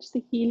acknowledge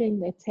the healing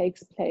that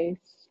takes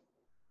place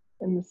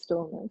in the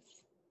stillness.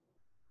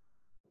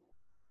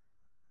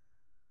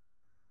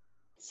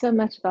 So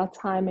much of our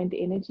time and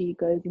energy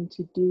goes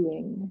into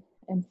doing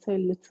and so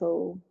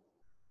little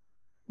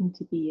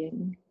into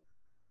being.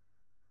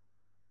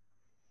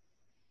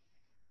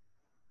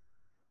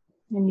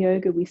 In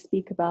yoga, we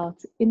speak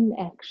about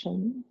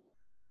inaction,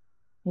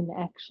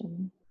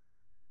 inaction.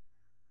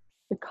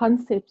 The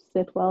concepts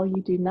that while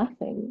you do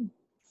nothing,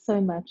 so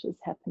much is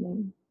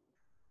happening.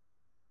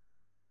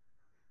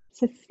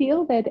 So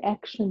feel that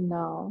action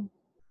now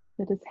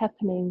that is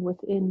happening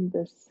within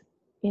this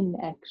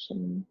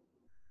inaction.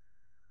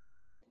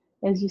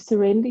 As you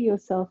surrender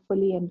yourself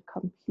fully and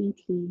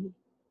completely,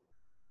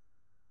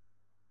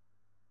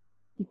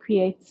 you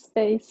create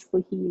space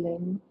for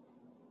healing.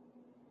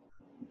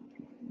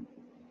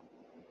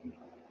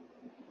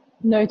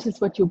 Notice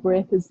what your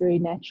breath is very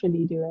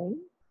naturally doing.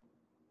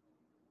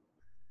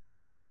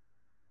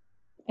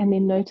 And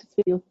then notice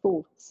where your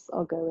thoughts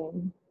are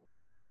going.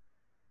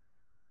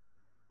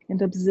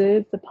 And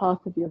observe the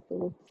path of your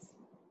thoughts.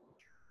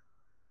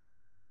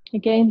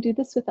 Again, do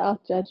this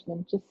without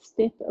judgment. Just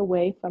step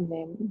away from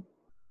them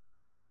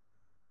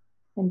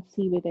and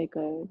see where they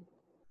go.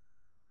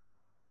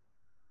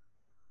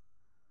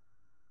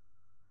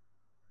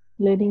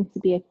 Learning to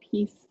be at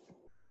peace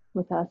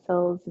with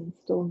ourselves in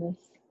stillness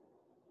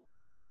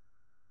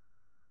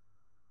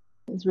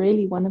is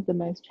really one of the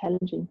most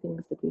challenging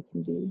things that we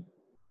can do.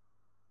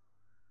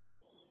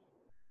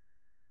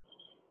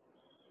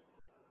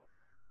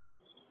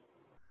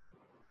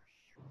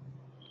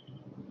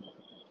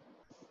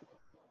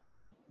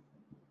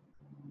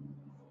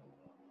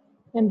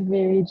 And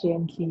very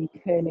gently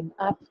curling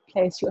up,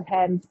 place your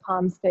hands,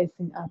 palms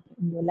facing up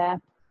in your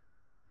lap.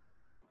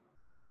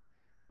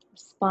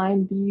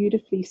 Spine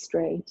beautifully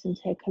straight, and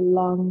take a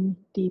long,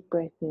 deep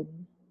breath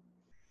in.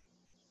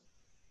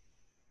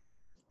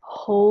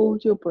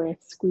 Hold your breath,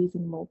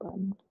 squeezing more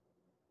bum.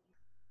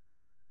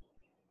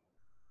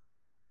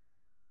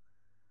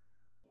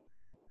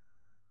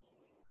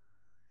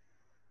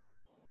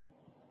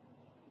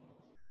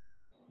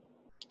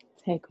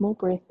 Take more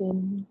breath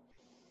in.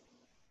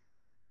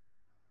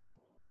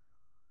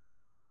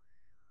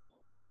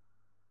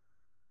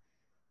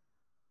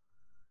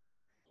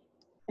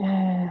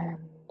 And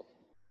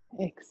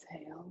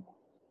exhale.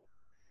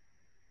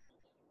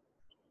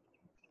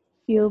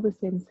 Feel the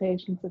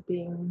sensations of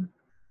being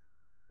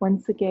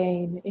once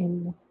again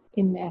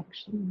in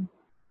action.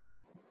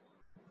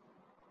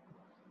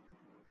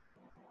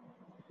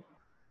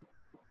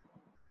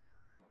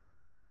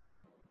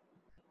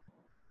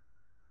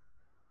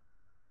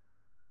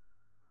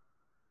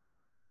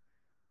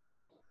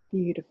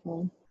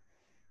 Beautiful.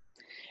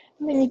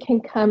 And then you can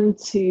come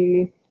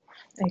to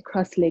a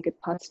cross-legged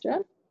posture.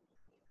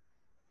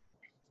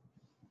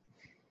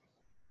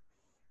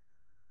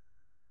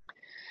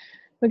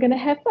 We're going to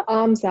have the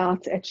arms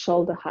out at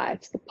shoulder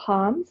height, the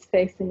palms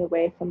facing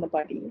away from the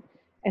body,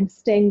 and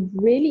staying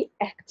really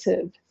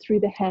active through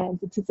the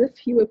hands. It's as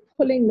if you were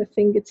pulling the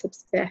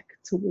fingertips back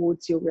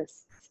towards your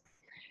wrists.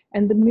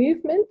 And the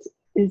movement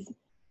is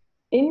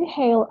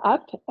inhale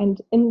up and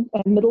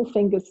middle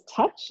fingers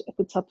touch at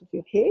the top of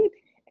your head,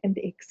 and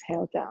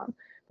exhale down.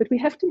 But we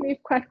have to move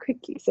quite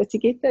quickly. So to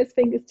get those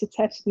fingers to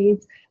touch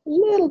needs a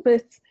little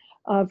bit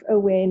of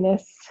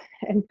awareness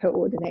and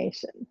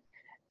coordination.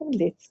 And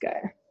let's go.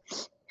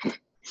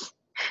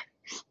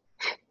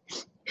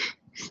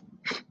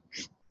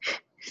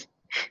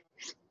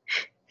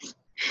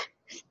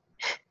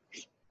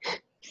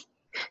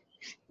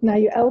 Now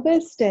your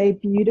elbows stay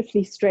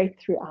beautifully straight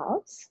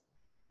throughout,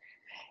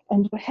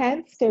 and your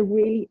hands stay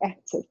really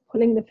active,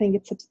 pulling the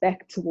fingertips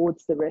back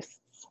towards the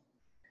wrists.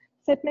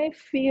 So it may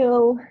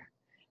feel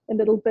a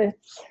little bit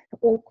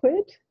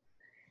awkward,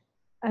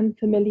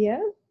 unfamiliar,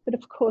 but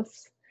of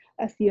course,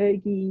 as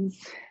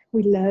yogis,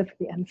 we love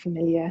the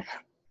unfamiliar.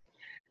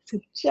 So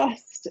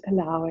just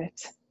allow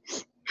it.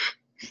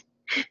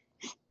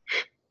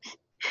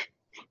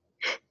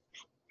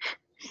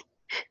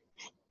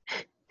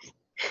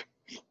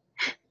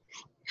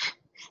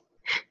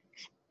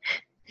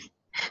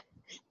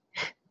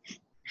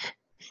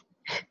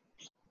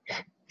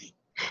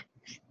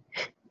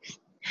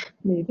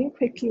 Moving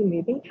quickly,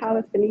 moving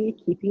powerfully,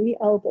 keeping the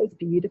elbows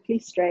beautifully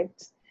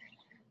straight.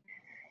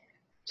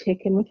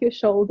 Check in with your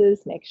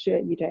shoulders, make sure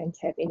you don't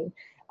have any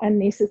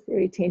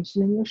unnecessary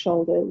tension in your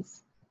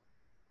shoulders.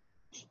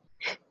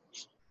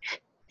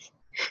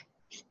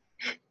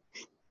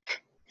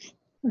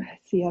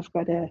 See, I've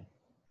got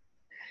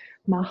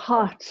my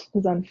heart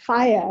is on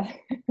fire.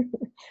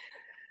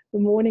 The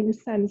morning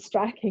sun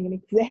striking in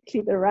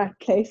exactly the right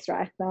place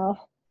right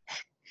now.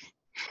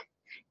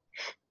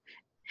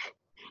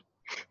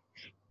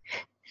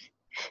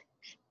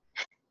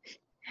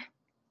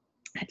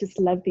 I just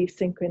love these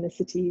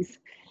synchronicities,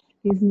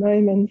 these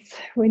moments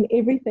when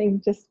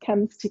everything just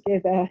comes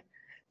together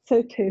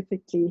so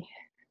perfectly.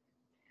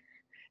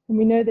 And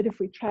we know that if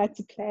we tried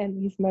to plan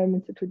these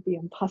moments, it would be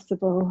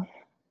impossible.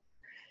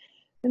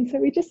 And so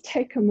we just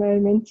take a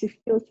moment to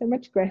feel so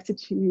much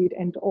gratitude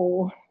and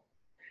awe,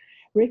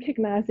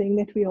 recognizing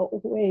that we are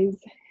always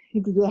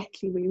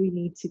exactly where we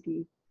need to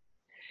be,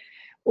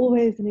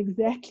 always in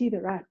exactly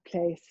the right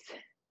place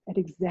at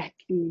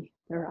exactly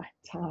the right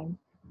time.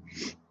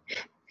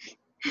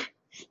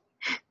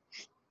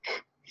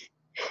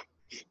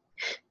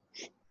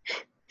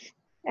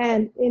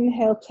 And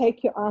inhale,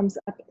 take your arms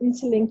up,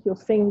 interlink your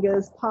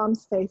fingers,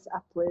 palms face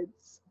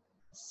upwards.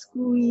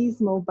 Squeeze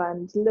more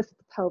bund, lift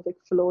the pelvic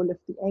floor,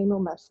 lift the anal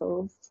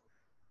muscles.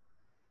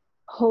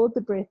 Hold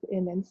the breath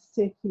in and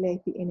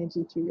circulate the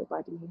energy through your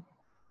body.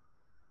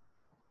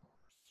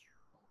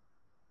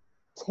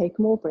 Take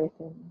more breath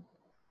in.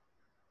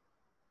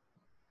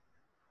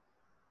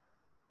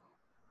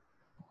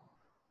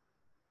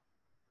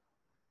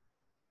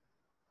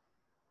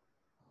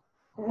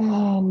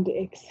 And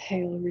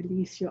exhale,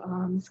 release your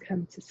arms,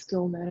 come to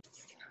stillness.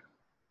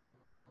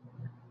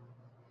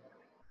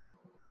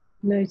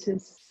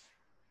 Notice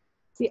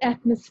the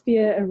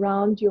atmosphere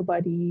around your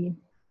body.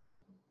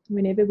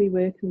 Whenever we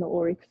work in the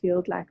auric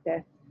field like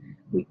that,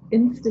 we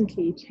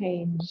instantly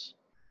change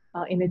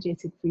our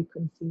energetic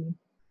frequency.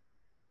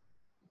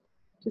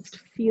 Just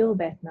feel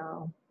that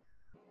now.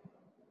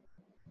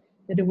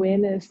 That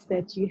awareness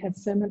that you have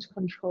so much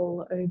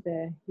control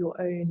over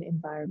your own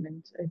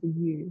environment, over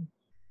you.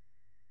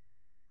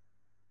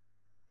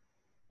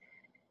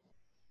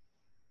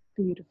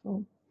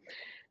 Beautiful.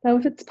 Now,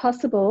 if it's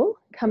possible,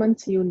 come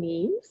onto your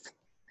knees.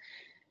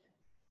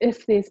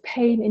 If there's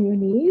pain in your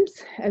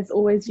knees, as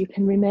always, you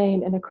can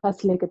remain in a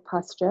cross-legged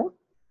posture.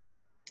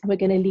 We're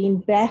going to lean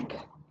back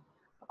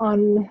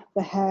on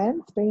the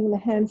hands, bringing the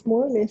hands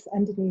more or less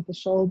underneath the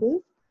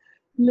shoulders.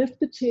 Lift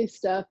the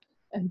chest up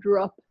and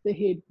drop the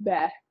head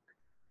back.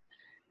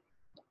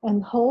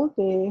 And hold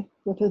there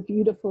with a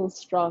beautiful,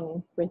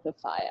 strong breath of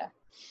fire.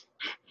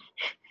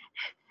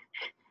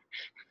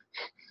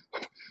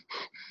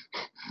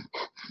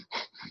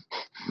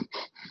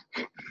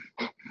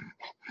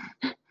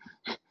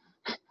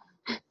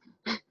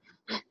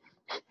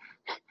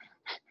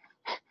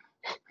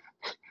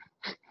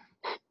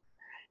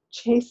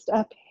 Chest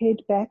up, head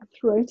back,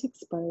 throat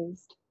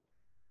exposed.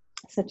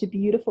 Such a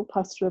beautiful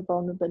posture of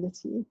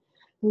vulnerability.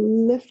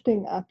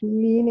 Lifting up,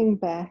 leaning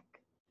back.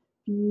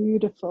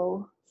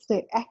 Beautiful.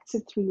 Stay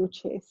active through your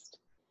chest,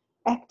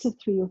 active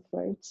through your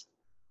throat.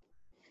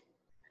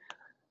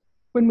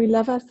 When we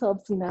love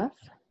ourselves enough,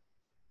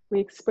 we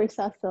express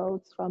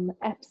ourselves from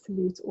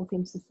absolute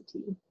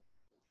authenticity.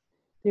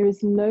 There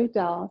is no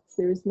doubt,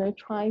 there is no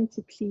trying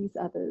to please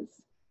others.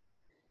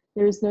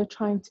 There is no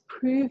trying to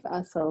prove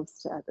ourselves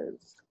to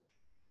others.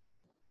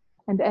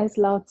 And as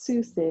Lao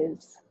Tzu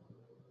says,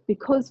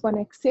 because one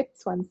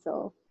accepts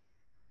oneself,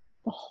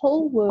 the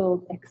whole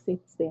world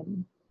accepts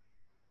them.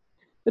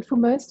 But for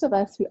most of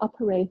us, we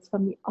operate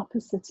from the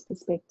opposite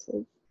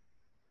perspective.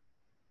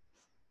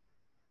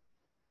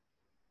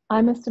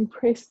 I must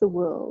impress the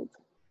world,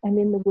 and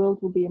then the world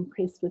will be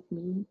impressed with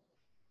me.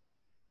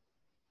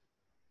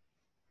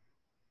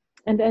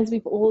 And as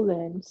we've all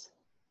learned,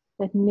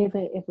 that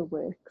never ever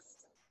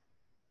works.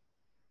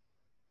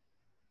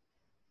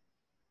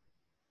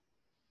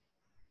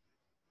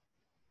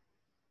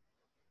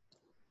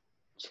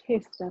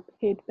 Chest up,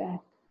 head back.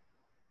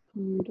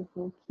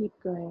 Beautiful. Keep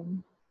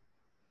going.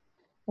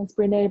 As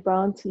Brené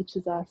Brown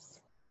teaches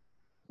us,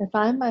 if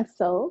I'm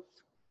myself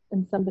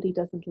and somebody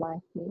doesn't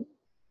like me,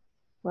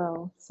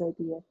 well, so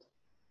be it.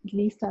 At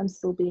least I'm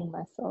still being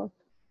myself.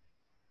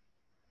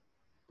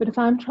 But if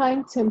I'm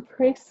trying to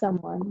impress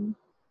someone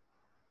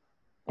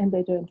and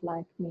they don't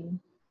like me,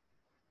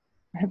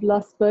 I have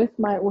lost both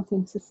my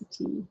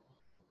authenticity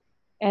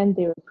and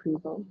their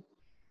approval.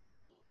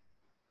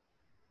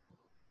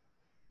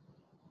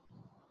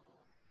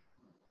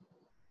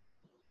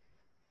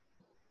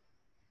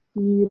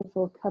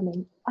 Beautiful.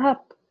 Coming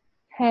up,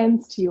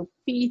 hands to your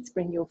feet,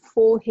 bring your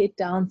forehead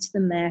down to the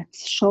mat,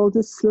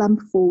 shoulders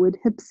slump forward,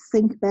 hips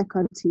sink back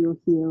onto your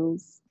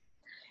heels,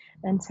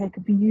 and take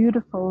a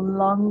beautiful,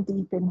 long,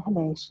 deep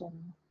inhalation.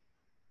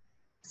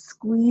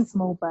 Squeeze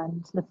more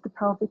bund, lift the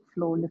pelvic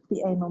floor, lift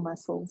the anal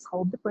muscles,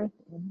 hold the breath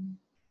in.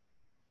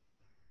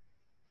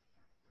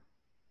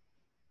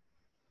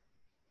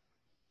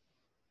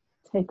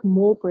 Take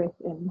more breath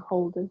in,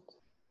 hold it.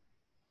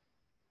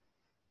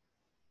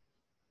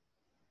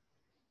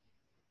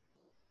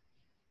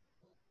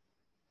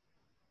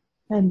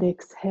 And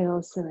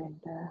exhale,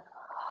 surrender.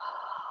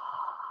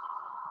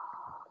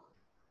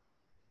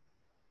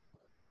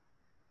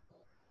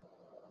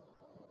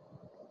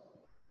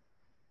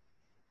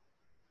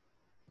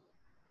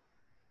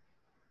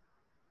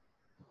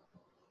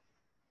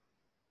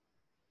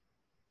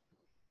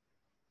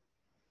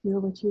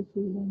 Feel what you're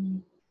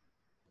feeling.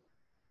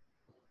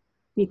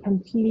 Be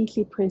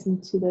completely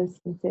present to those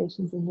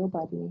sensations in your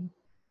body.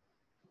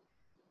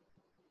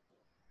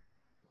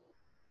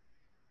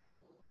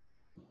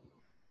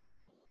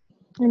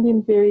 And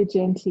then very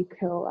gently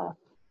curl up.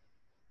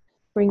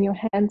 Bring your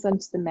hands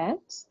onto the mat.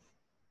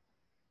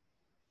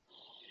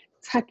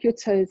 Tuck your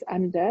toes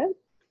under,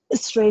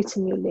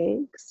 straighten your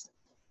legs,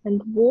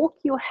 and walk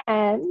your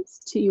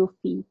hands to your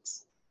feet.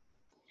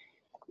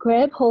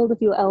 Grab hold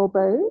of your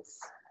elbows,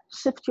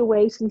 shift your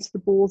weight into the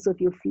balls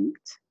of your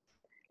feet,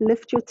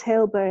 lift your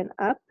tailbone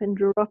up and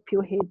drop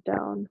your head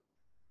down.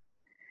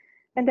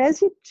 And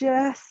as you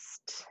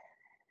just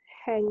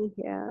hang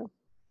here,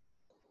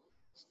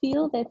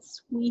 feel that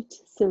sweet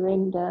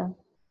surrender.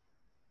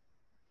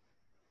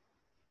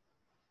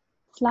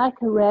 It's like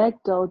a rag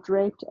doll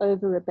draped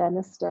over a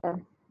banister.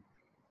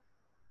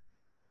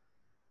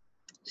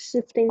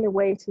 Shifting the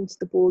weight into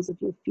the balls of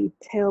your feet,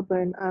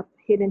 tailbone up,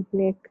 head and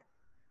neck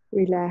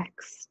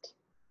relaxed,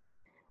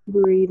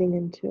 breathing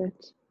into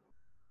it.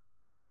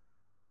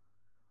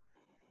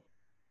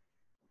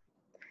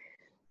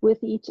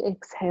 With each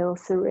exhale,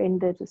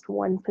 surrender just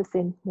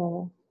 1%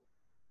 more.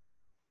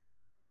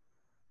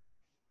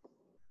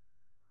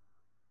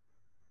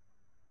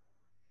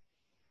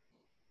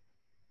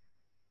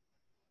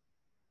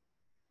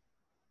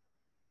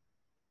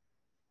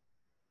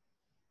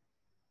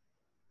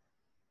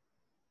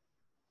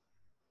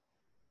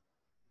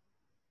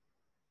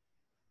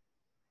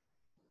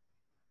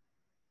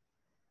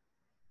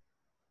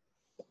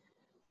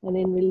 And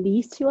then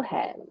release your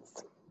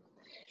hands.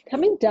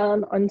 Coming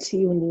down onto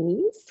your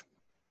knees.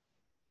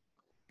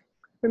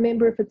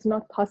 Remember, if it's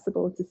not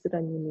possible to sit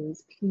on your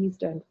knees, please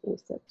don't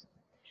force it.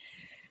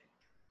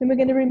 Then we're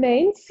going to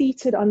remain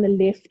seated on the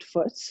left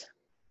foot.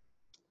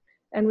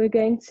 And we're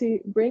going to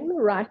bring the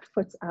right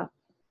foot up.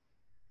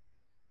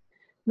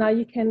 Now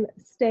you can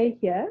stay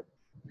here,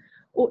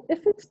 or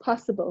if it's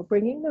possible,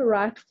 bringing the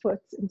right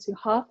foot into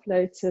half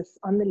lotus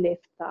on the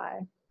left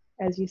thigh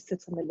as you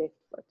sit on the left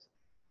foot.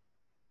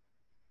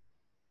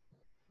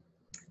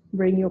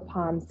 Bring your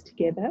palms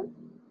together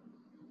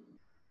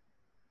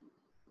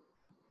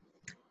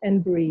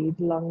and breathe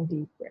long,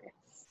 deep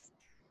breaths.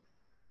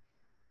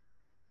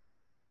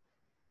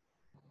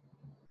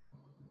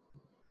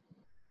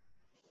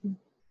 If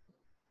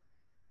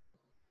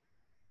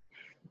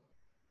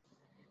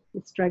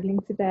you're struggling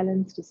to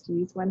balance, just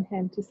use one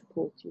hand to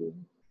support you.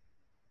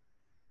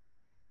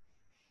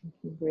 You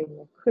can bring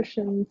your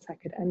cushion, tuck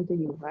it under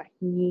your right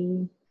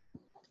knee.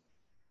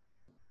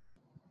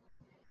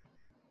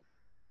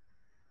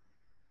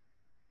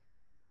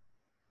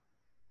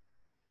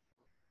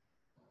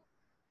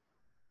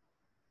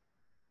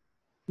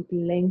 Keep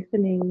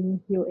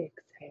lengthening your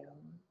exhale.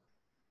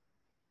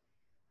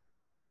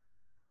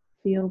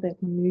 Feel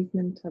that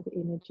movement of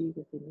energy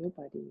within your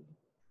body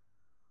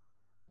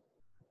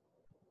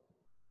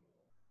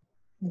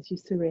as you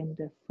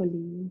surrender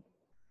fully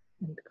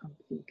and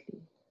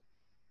completely.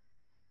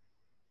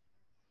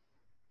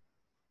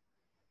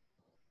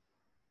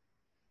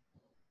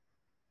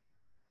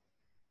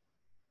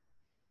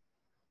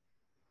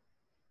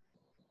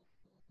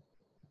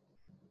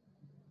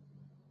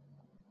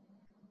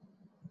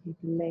 Keep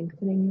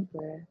lengthening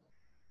your breath.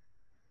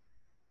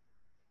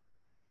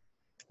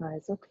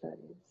 Eyes are closed.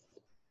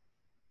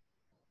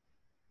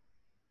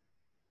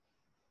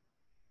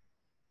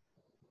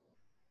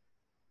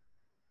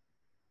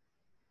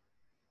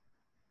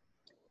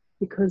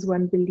 because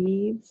one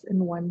believes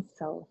in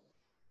oneself.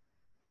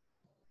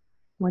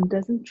 One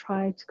doesn't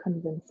try to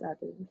convince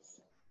others,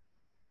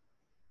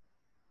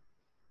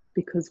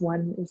 because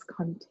one is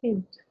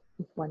content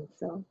with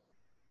oneself.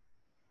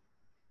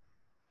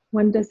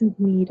 One doesn't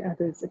need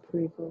others'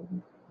 approval,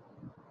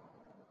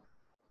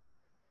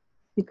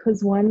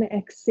 because one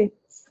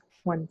accepts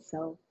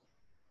oneself.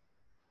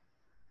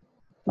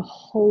 The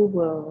whole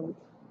world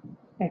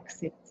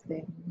accepts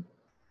them.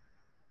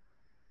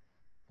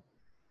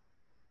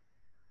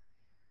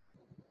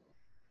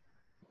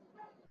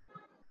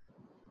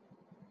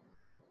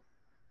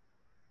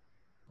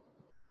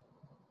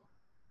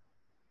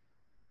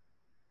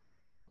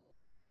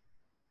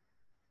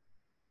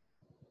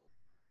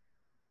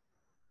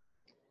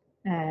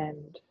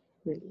 And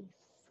release.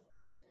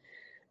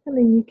 And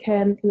then you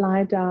can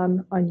lie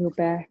down on your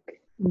back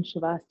in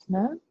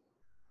Shavasana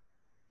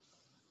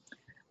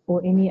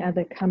or any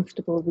other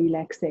comfortable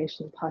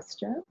relaxation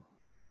posture.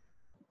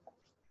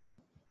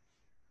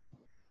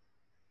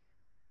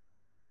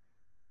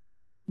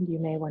 You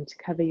may want to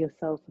cover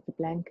yourself with a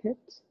blanket.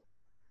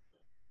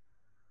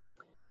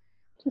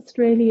 Just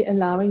really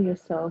allowing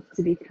yourself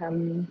to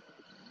become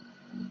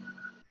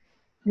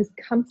as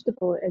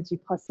comfortable as you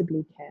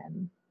possibly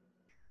can.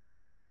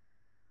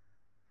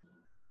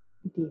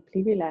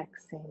 Deeply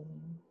relaxing.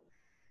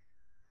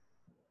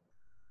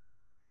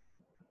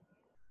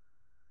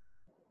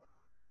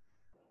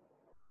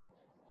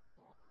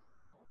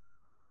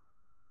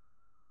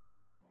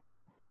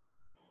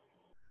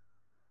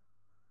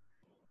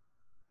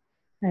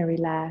 I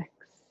relax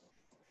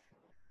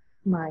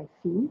my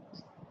feet.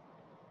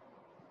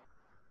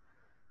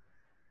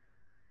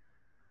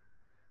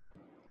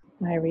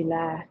 I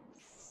relax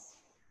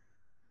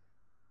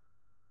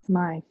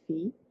my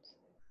feet.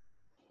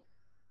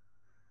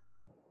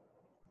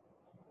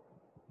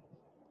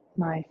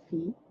 My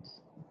feet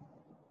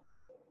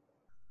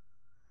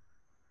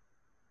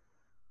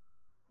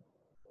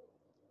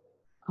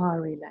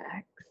are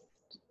relaxed.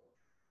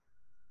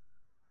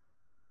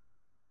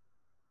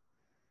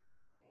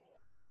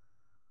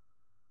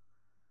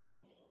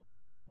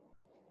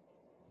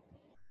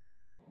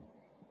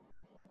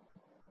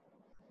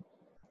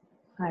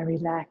 I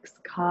relax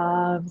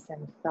calves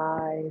and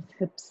thighs,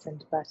 hips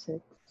and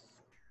buttocks.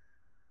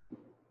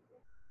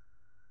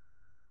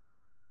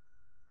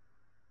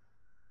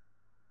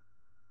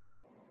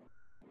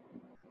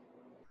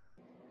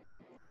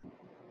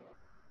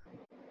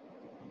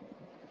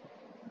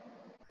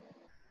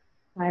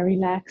 I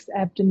relax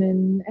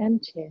abdomen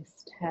and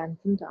chest, hands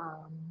and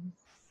arms.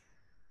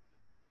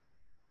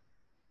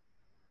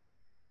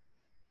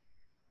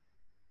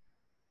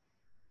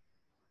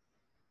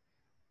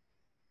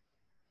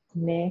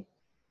 Neck,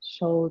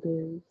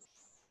 shoulders,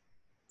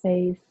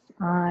 face,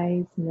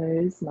 eyes,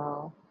 nose,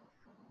 mouth.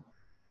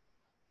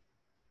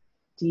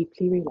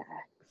 Deeply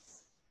relax.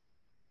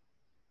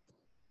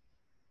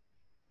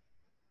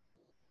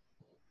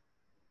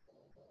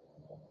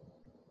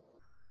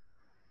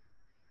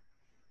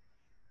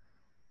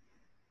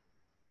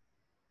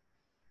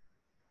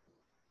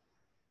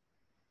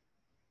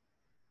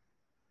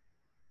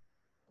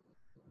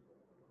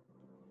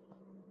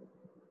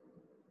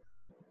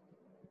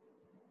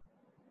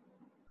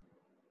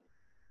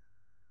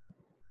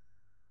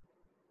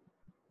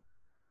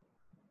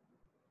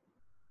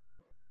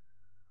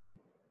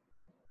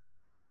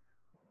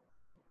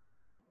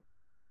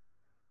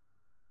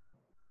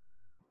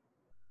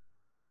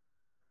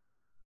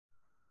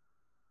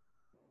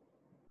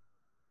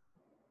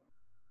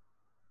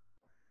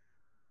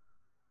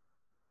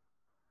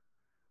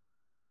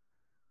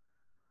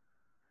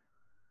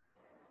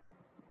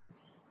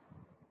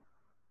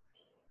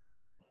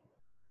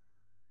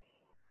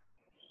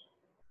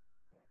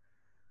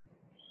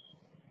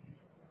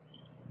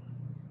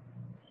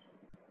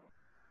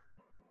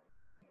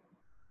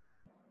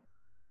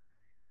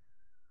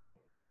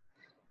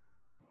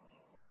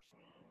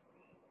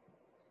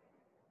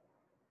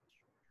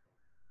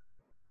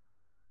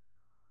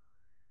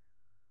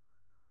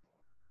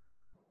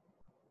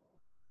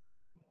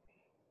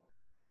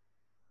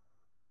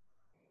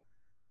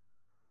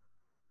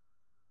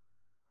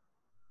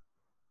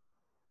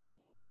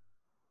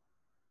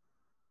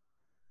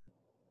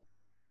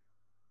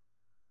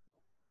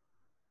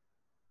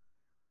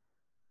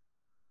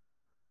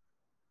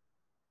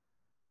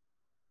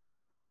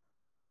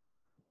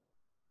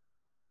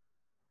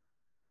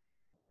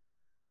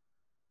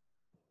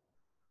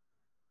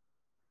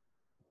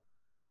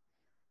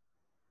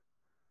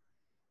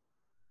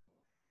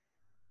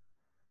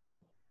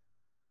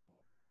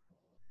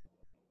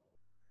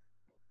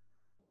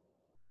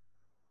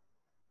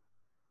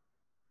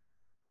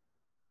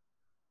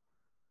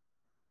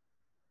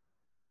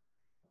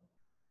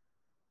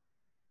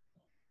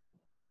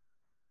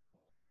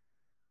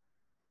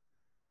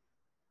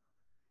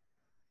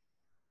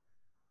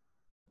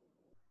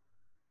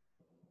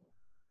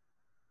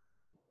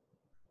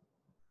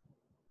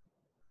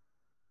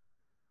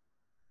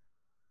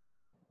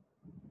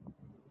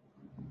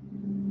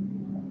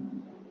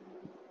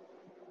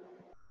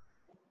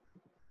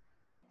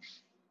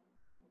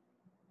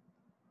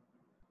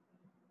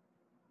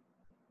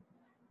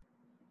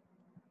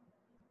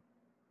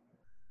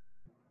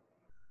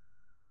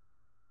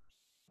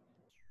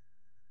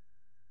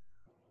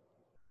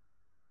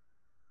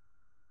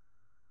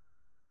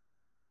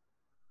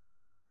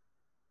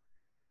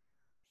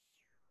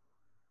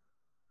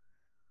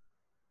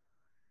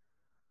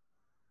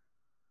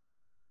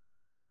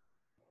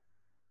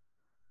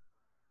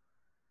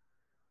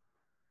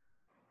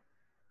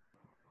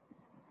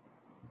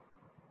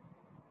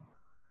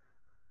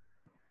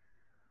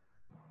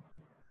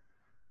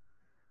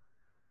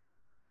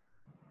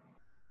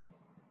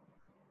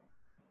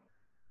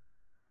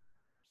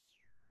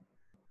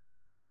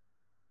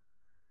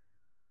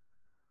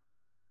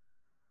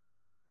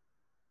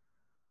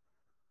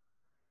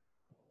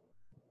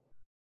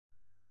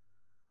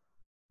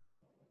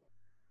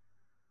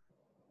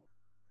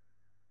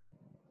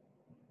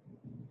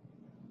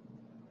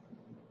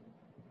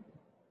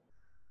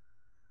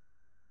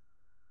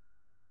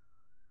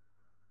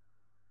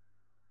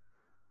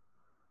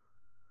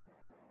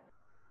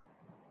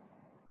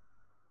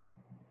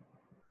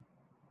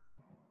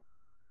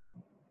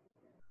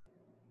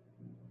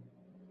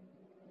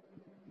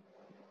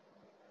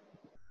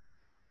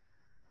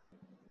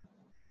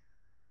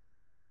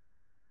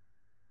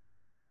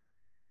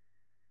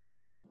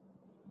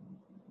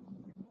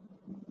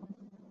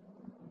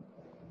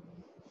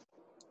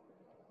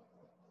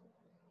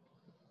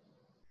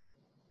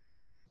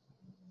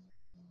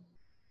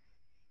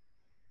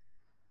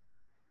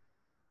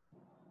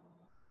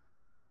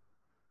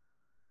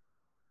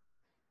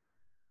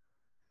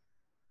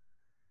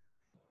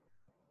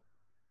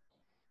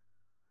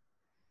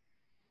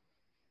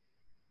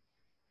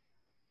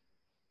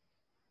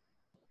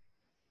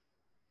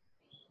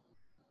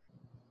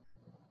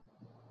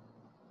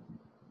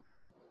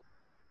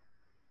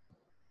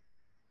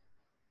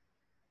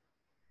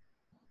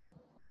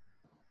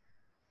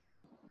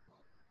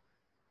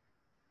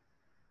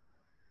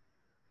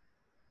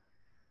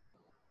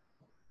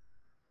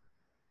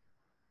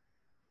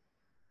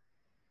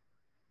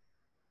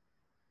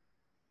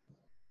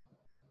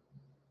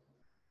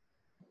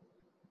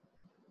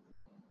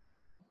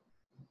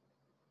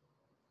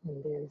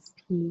 and there is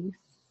peace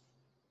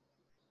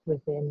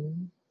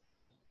within.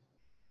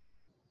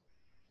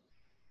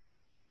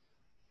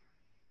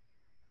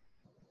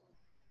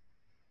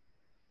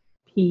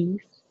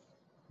 Peace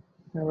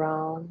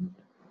around,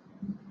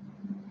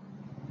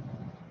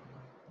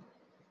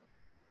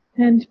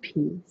 and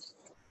peace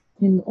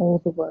in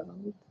all the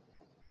world.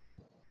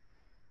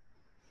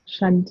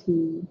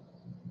 Shanti,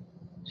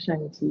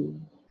 Shanti,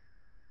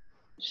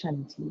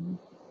 Shanti.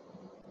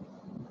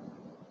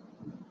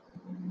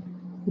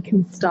 You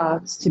can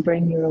start to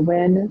bring your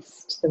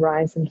awareness to the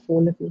rise and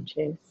fall of your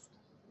chest.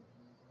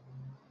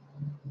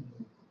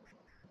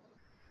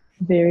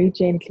 Very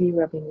gently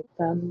rubbing your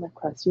thumb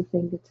across your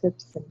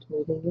fingertips and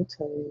moving your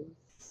toes.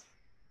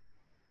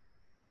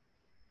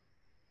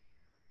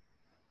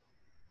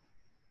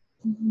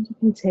 And you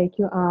can take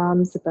your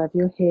arms above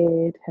your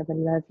head, have a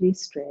lovely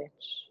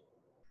stretch.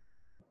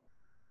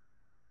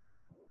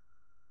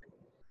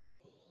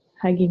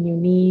 Hugging your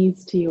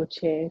knees to your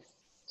chest.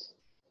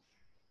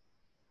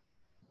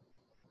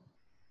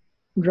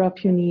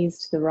 Drop your knees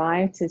to the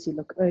right as you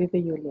look over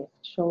your left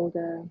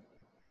shoulder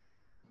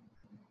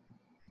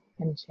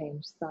and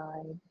change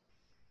side.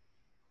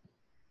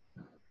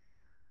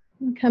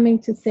 And coming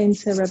to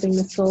center, rubbing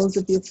the soles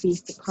of your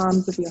feet, the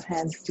palms of your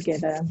hands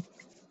together,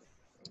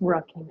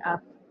 rocking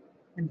up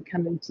and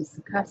coming to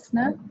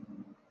Sukhasana.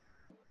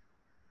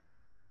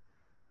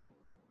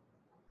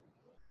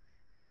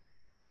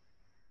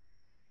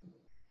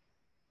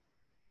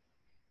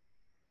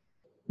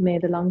 May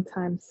the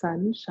long-time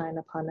sun shine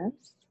upon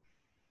us,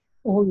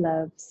 all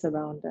love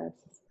surround us,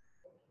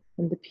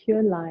 and the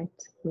pure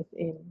light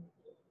within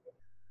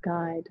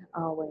guide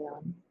our way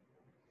on.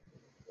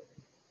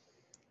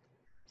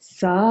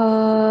 Sat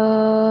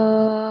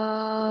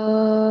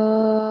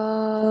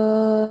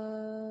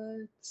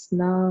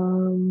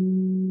Nam.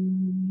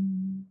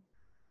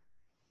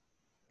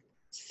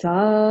 Sat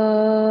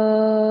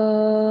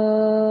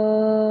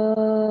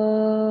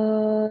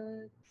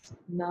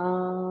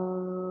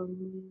Nam.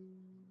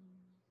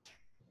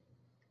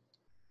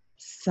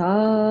 Sat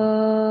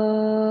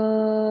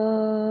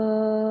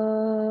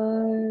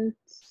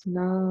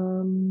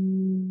Nam.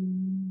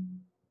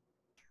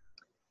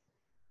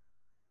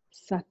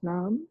 Sat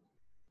Nam.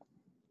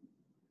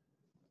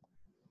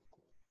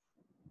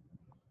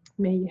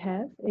 May you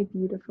have a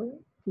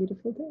beautiful,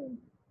 beautiful day.